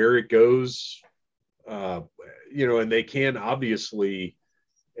like where it goes. And they can obviously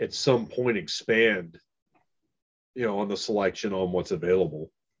at some point expand, on the selection on what's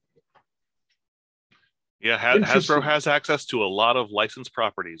available. Yeah, Hasbro has access to a lot of licensed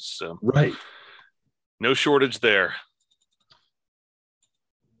properties. So right. No shortage there.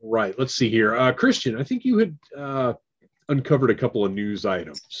 Right. Let's see here. Christian, I think you had uncovered a couple of news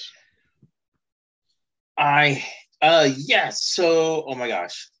items. Yes. So, oh my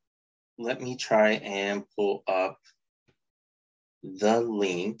gosh. Let me try and pull up the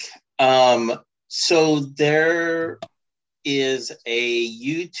link. So there is a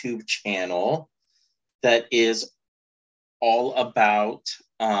YouTube channel that is all about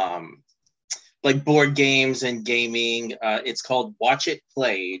like board games and gaming. It's called Watch It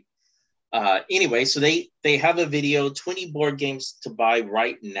Played. Anyway, so they have a video, 20 board games to buy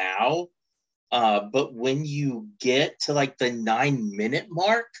right now. But when you get to like the 9-minute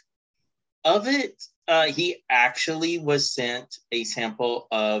mark of it, he actually was sent a sample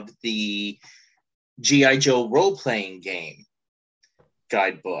of the G.I. Joe role-playing game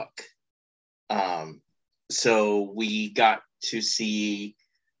guidebook. So we got to see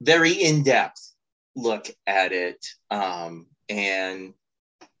very in-depth look at it. And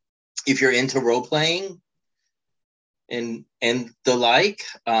if you're into role-playing and the like,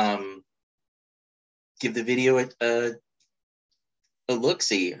 give the video a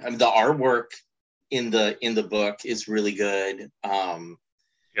look-see. I mean, the artwork in the book is really good.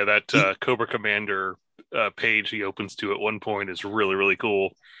 That Cobra Commander page he opens to at one point is really, really cool.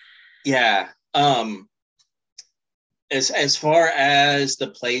 Yeah. As far as the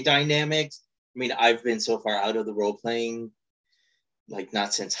play dynamics, I mean, I've been so far out of the role playing, like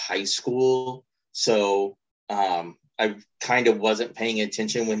not since high school. So I kind of wasn't paying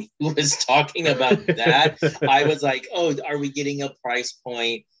attention when he was talking about that. I was like, oh, are we getting a price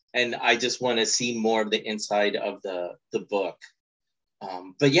point? And I just want to see more of the inside of the book.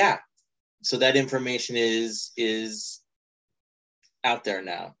 But yeah, so that information is out there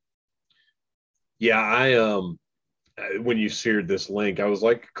now. Yeah, when you shared this link, I was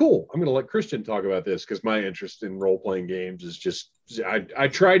like, cool, I'm going to let Christian talk about this because my interest in role-playing games is just, I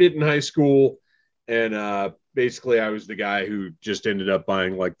tried it in high school, and basically I was the guy who just ended up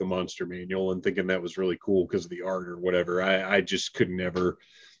buying like the Monster Manual and thinking that was really cool because of the art or whatever. I just could never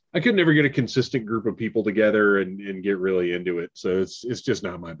get a consistent group of people together and get really into it. So it's just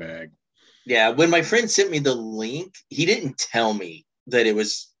not my bag. Yeah, when my friend sent me the link, he didn't tell me that it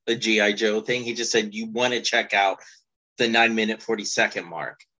was a G.I. Joe thing. He just said, you want to check out the 9-minute 40-second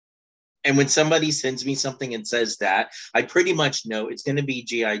mark. And when somebody sends me something and says that, I pretty much know it's going to be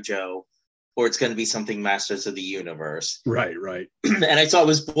G.I. Joe or it's going to be something Masters of the Universe. Right. And I saw it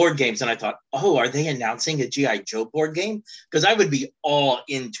was board games, and I thought, oh, are they announcing a G.I. Joe board game? Because I would be all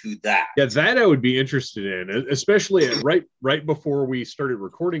into that. Yeah, that I would be interested in, especially right before we started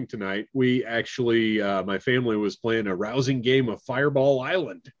recording tonight. We actually, my family was playing a rousing game of Fireball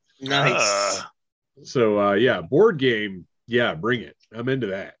Island. Nice. So, yeah, board game. Yeah, bring it. I'm into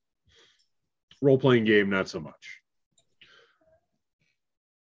that. Role-playing game, not so much.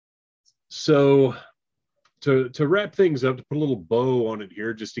 So to wrap things up, to put a little bow on it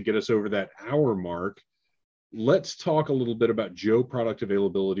here, just to get us over that hour mark, let's talk a little bit about Joe product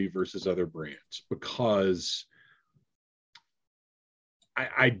availability versus other brands, because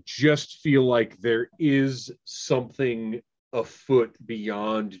I just feel like there is something afoot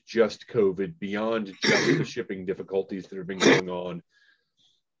beyond just COVID, beyond just the shipping difficulties that have been going on,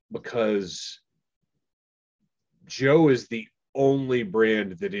 because Joe is the only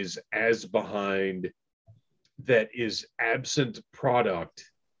brand that is as behind, that is absent product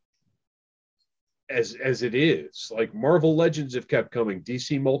as it is. Like Marvel Legends have kept coming,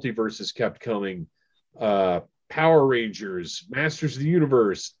 DC Multiverse has kept coming, Power Rangers, Masters of the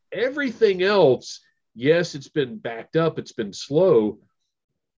Universe, everything else. Yes, it's been backed up, it's been slow,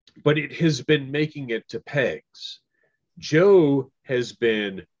 but it has been making it to pegs. Joe has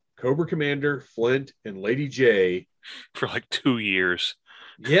been Cobra Commander, Flint, and Lady J for like 2 years.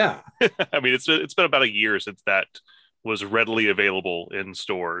 Yeah. I mean, it's been about a year since that was readily available in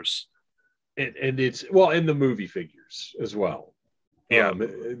stores. And it's, well, and the movie figures as well. Yeah.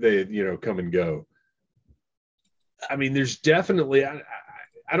 They, come and go. I mean, there's definitely,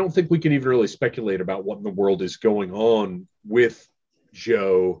 I don't think we can even really speculate about what in the world is going on with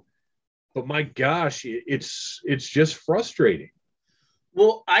Joe, but my gosh, it's just frustrating.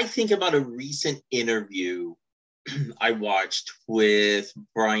 Well, I think about a recent interview I watched with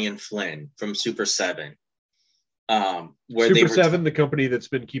Brian Flynn from Super 7. Where Super 7, the company that's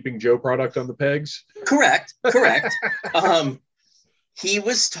been keeping Joe product on the pegs? Correct. He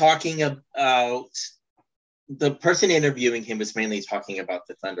was talking about, the person interviewing him was mainly talking about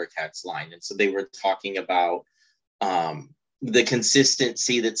the Thundercats line. And so they were talking about the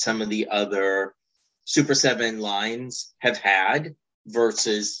consistency that some of the other Super 7 lines have had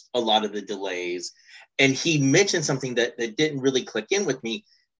versus a lot of the delays. And he mentioned something that didn't really click in with me.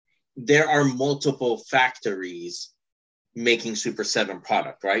 There are multiple factories making Super 7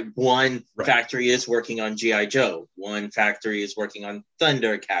 product, right? One factory is working on G.I. Joe. One factory is working on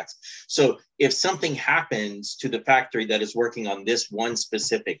Thundercats. So if something happens to the factory that is working on this one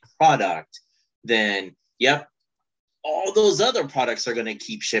specific product, then, yep, all those other products are going to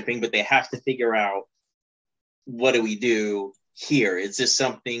keep shipping, but they have to figure out, what do we do here? Is this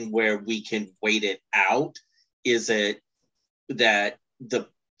something where we can wait it out? Is it that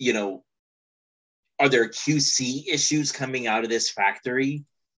are there QC issues coming out of this factory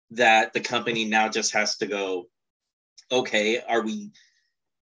that the company now just has to go, okay, are we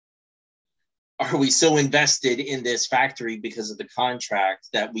so invested in this factory because of the contract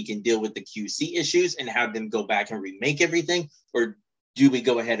that we can deal with the QC issues and have them go back and remake everything? Or do we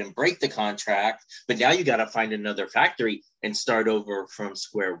go ahead and break the contract, but now you got to find another factory and start over from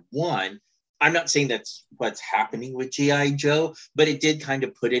square one? I'm not saying that's what's happening with G.I. Joe, but it did kind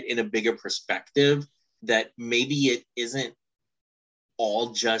of put it in a bigger perspective that maybe it isn't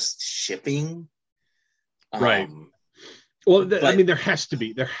all just shipping. Right. Well, I mean, there has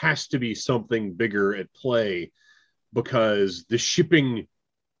to be something bigger at play, because the shipping,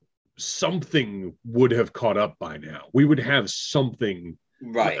 something would have caught up by now. We would have something,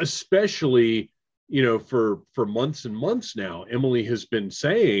 right? Especially, for months and months now, Emily has been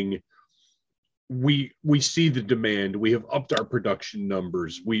saying, we see the demand. We have upped our production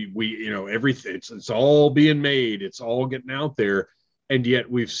numbers. We everything. It's all being made. It's all getting out there, and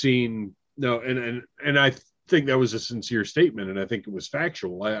yet we've seen no. And I think that was a sincere statement, and I think it was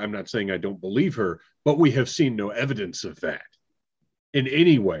factual. I'm not saying I don't believe her, but we have seen no evidence of that in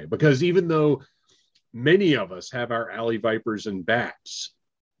any way, because even though many of us have our alley vipers and bats,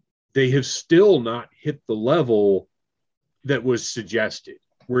 they have still not hit the level that was suggested,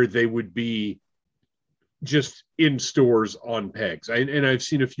 where they would be just in stores on pegs. And I've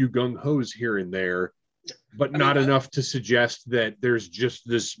seen a few gung-hos here and there, but not enough to suggest that there's just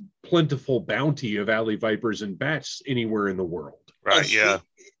this plentiful bounty of alley vipers and bats anywhere in the world. Right, yeah.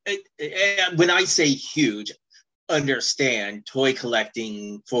 When I say huge, understand toy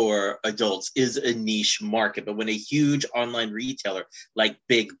collecting for adults is a niche market, but when a huge online retailer like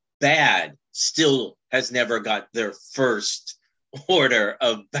Big Bad still has never got their first order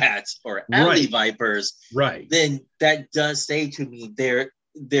of bats or alley vipers, right, then that does say to me there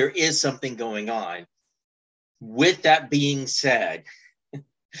there is something going on. With that being said,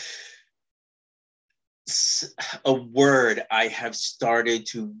 a word I have started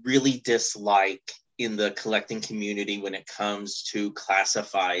to really dislike in the collecting community when it comes to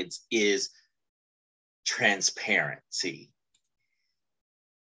classifieds is transparency.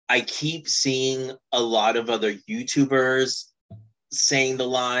 I keep seeing a lot of other YouTubers saying the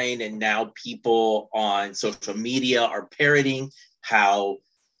line, and now people on social media are parroting how,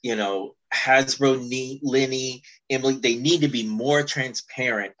 you know, Hasbro, Lenny, Emily, they need to be more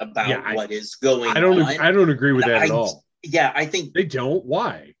transparent about what is going on. I don't agree with that at all. Yeah, I think they don't.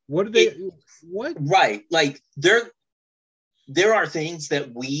 Why? What do they? What? Right, like there are things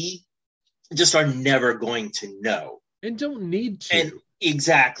that we just are never going to know and don't need to. And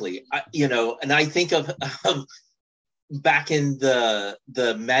exactly, you know, and I think of back in the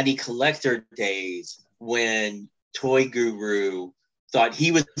Maddie Collector days when Toy Guru thought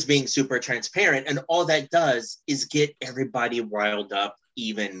he was being super transparent, and all that does is get everybody riled up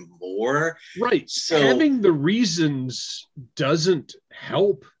even more. Right. So having the reasons doesn't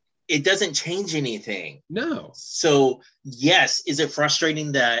help. It doesn't change anything. No. So yes, is it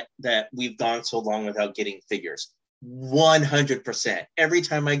frustrating that we've gone so long without getting figures? 100%. Every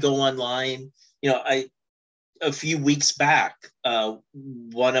time I go online, you know, a few weeks back,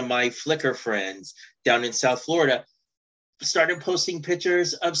 one of my Flickr friends down in South Florida started posting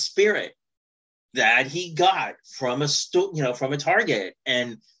pictures of Spirit that he got from a from a Target,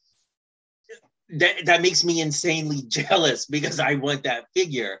 and that makes me insanely jealous because I want that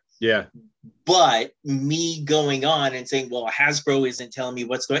figure. Yeah. But me going on and saying, well, Hasbro isn't telling me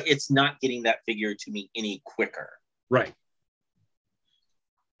what's going, it's not getting that figure to me any quicker. Right.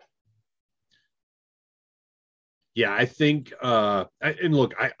 Yeah, I think, and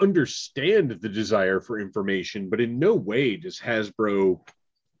look, I understand the desire for information, but in no way does Hasbro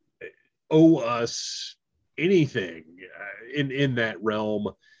owe us anything in that realm.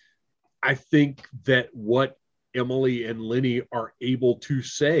 I think that what Emily and Lenny are able to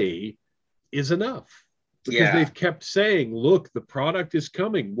say is enough, because they've kept saying, look, the product is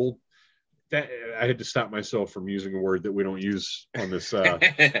coming. Well, that I had to stop myself from using a word that we don't use on this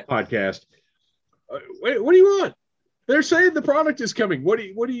podcast. What do you want? They're saying the product is coming. What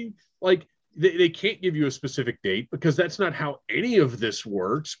do you like? They can't give you a specific date because that's not how any of this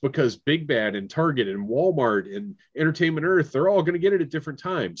works, because Big Bad and Target and Walmart and Entertainment Earth, they're all going to get it at different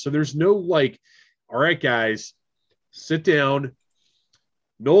times. So there's no like, all right, guys, sit down.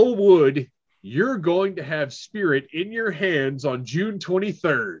 Noel Wood, you're going to have Spirit in your hands on June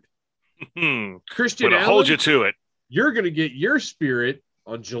 23rd. Christian Allen, hold you to it. You're going to get your Spirit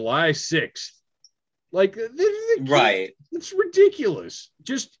on July 6th. Like, right. It's ridiculous.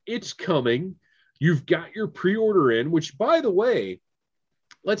 Just, it's coming. You've got your pre-order in, which, by the way,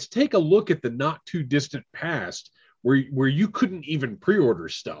 let's take a look at the not too distant past where you couldn't even pre-order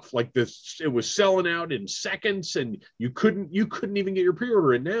stuff. Like this, it was selling out in seconds and you couldn't even get your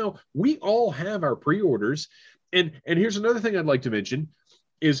pre-order. And now we all have our pre-orders. And here's another thing I'd like to mention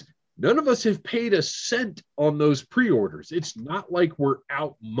is none of us have paid a cent on those pre-orders. It's not like we're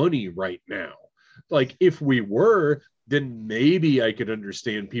out money right now. Like if we were, then maybe I could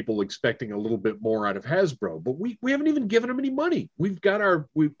understand people expecting a little bit more out of Hasbro, but we haven't even given them any money. We've got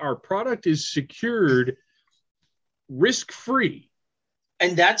our product is secured risk-free.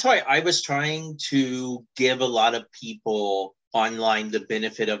 And that's why I was trying to give a lot of people online the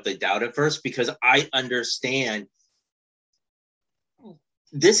benefit of the doubt at first, because I understand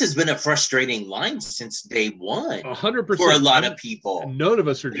this has been a frustrating line since day one. 100% for a lot of people. None of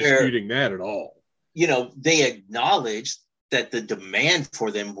us are disputing that at all. You know, they acknowledged that the demand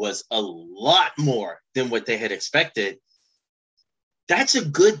for them was a lot more than what they had expected. That's a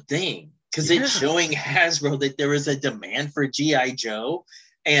good thing, because it's showing Hasbro that there is a demand for G.I. Joe,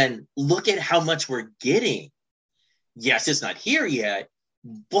 and look at how much we're getting. Yes, it's not here yet,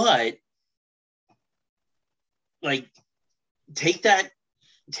 but like take that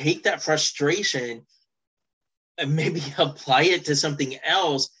frustration and maybe apply it to something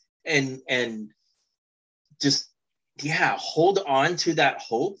else and just hold on to that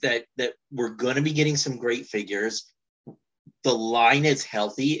hope that we're going to be getting some great figures. The line is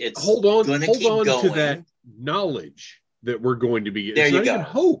healthy. It's hold on going to that knowledge that we're going to be. There it's you not go. Even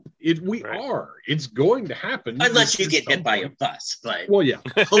hope. We are. It's going to happen. Unless you get hit by a bus, but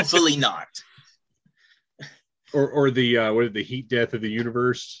hopefully not. Or the heat death of the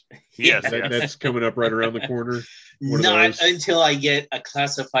universe. Yes, that's coming up right around the corner. Not until I get a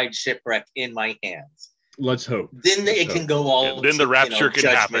classified shipwreck in my hands. Let's hope. Then it can go all. And then the rapture can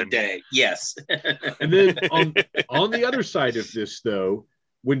Judgment happen. Day. Yes. And then on the other side of this, though,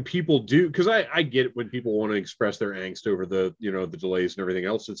 when people do, because I get it when people want to express their angst over the, the delays and everything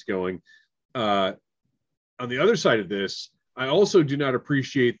else that's going. On the other side of this, I also do not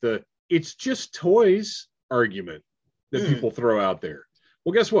appreciate the "it's just toys" argument that people throw out there.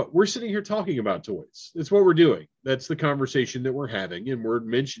 Well, guess what? We're sitting here talking about toys. That's what we're doing. That's the conversation that we're having. And we're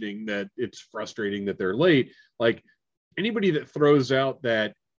mentioning that it's frustrating that they're late. Like, anybody that throws out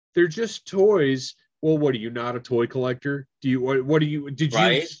that they're just toys. Well, what are you, not a toy collector? Did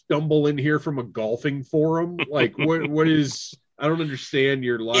you stumble in here from a golfing forum? Like, what is, I don't understand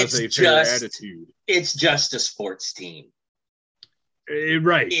your laissez-faire attitude. It's just a sports team.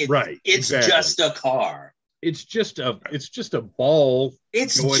 Right. It's exactly. Just a car. It's just a ball.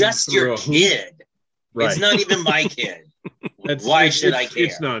 It's just your kid. Right. It's not even my kid. Why should I care?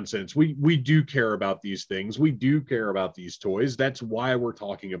 It's nonsense. We do care about these things. We do care about these toys. That's why we're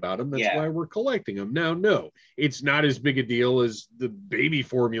talking about them. That's why we're collecting them. Now, no, it's not as big a deal as the baby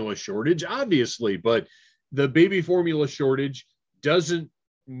formula shortage, obviously, but the baby formula shortage doesn't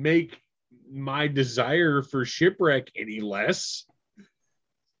make my desire for Shipwreck any less.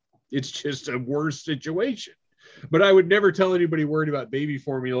 It's just a worse situation. But I would never tell anybody worried about baby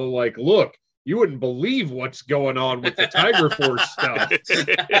formula, like, look, you wouldn't believe what's going on with the Tiger Force stuff.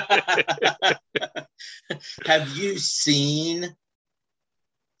 Have you seen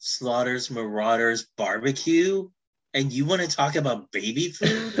Slaughter's Marauders Barbecue? And you want to talk about baby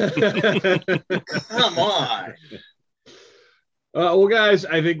food? Come on. Well, guys,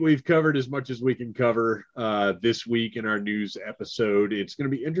 I think we've covered as much as we can cover this week in our news episode. It's going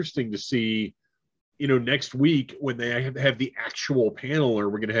to be interesting to see, next week when they have the actual panel, or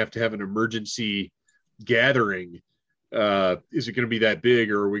we're going to have an emergency gathering. Is it going to be that big,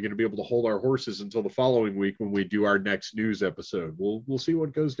 or are we going to be able to hold our horses until the following week when we do our next news episode? We'll see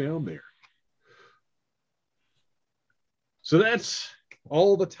what goes down there. So that's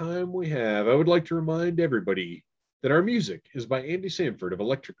all the time we have. I would like to remind everybody that our music is by Andy Sanford of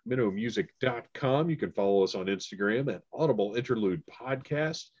electricminnowmusic.com. You can follow us on Instagram at Audible Interlude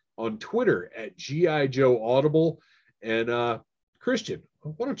Podcast, on Twitter at G.I. Joe Audible. And Christian,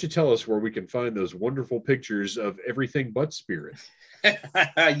 why don't you tell us where we can find those wonderful pictures of everything but Spirit?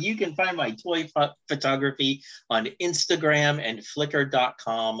 You can find my toy photography on Instagram and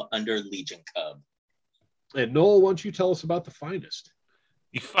Flickr.com under Legion Cub. And Noel, why don't you tell us about The Finest?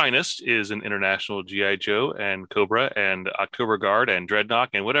 The Finest is an international G.I. Joe and Cobra and October Guard and Dreadnought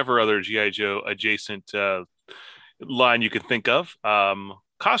and whatever other G.I. Joe adjacent line you can think of.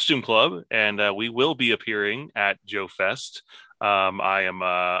 Costume Club, and we will be appearing at Joe Fest.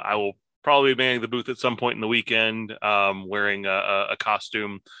 I will probably be manning the booth at some point in the weekend, wearing a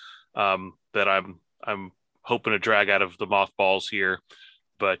costume that I'm hoping to drag out of the mothballs here.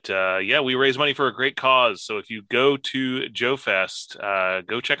 But we raise money for a great cause. So if you go to Joe Fest,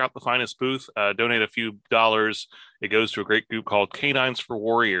 go check out the Finest booth, donate a few dollars. It goes to a great group called Canines for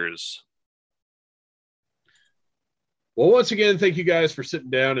Warriors. Well, once again, thank you guys for sitting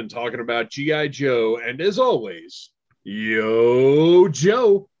down and talking about G.I. Joe. And as always, yo,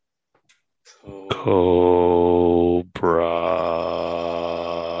 Joe. Cobra.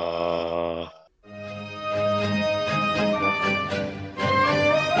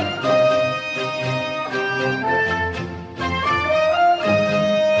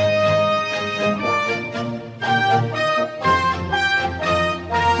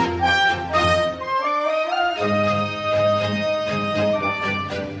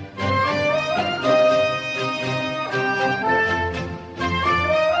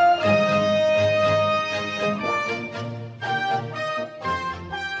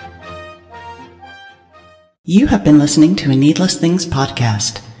 You have been listening to a Needless Things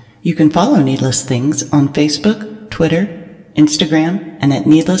podcast. You can follow Needless Things on Facebook, Twitter, Instagram, and at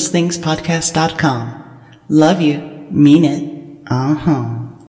needlessthingspodcast.com. Love you. Mean it. Uh-huh.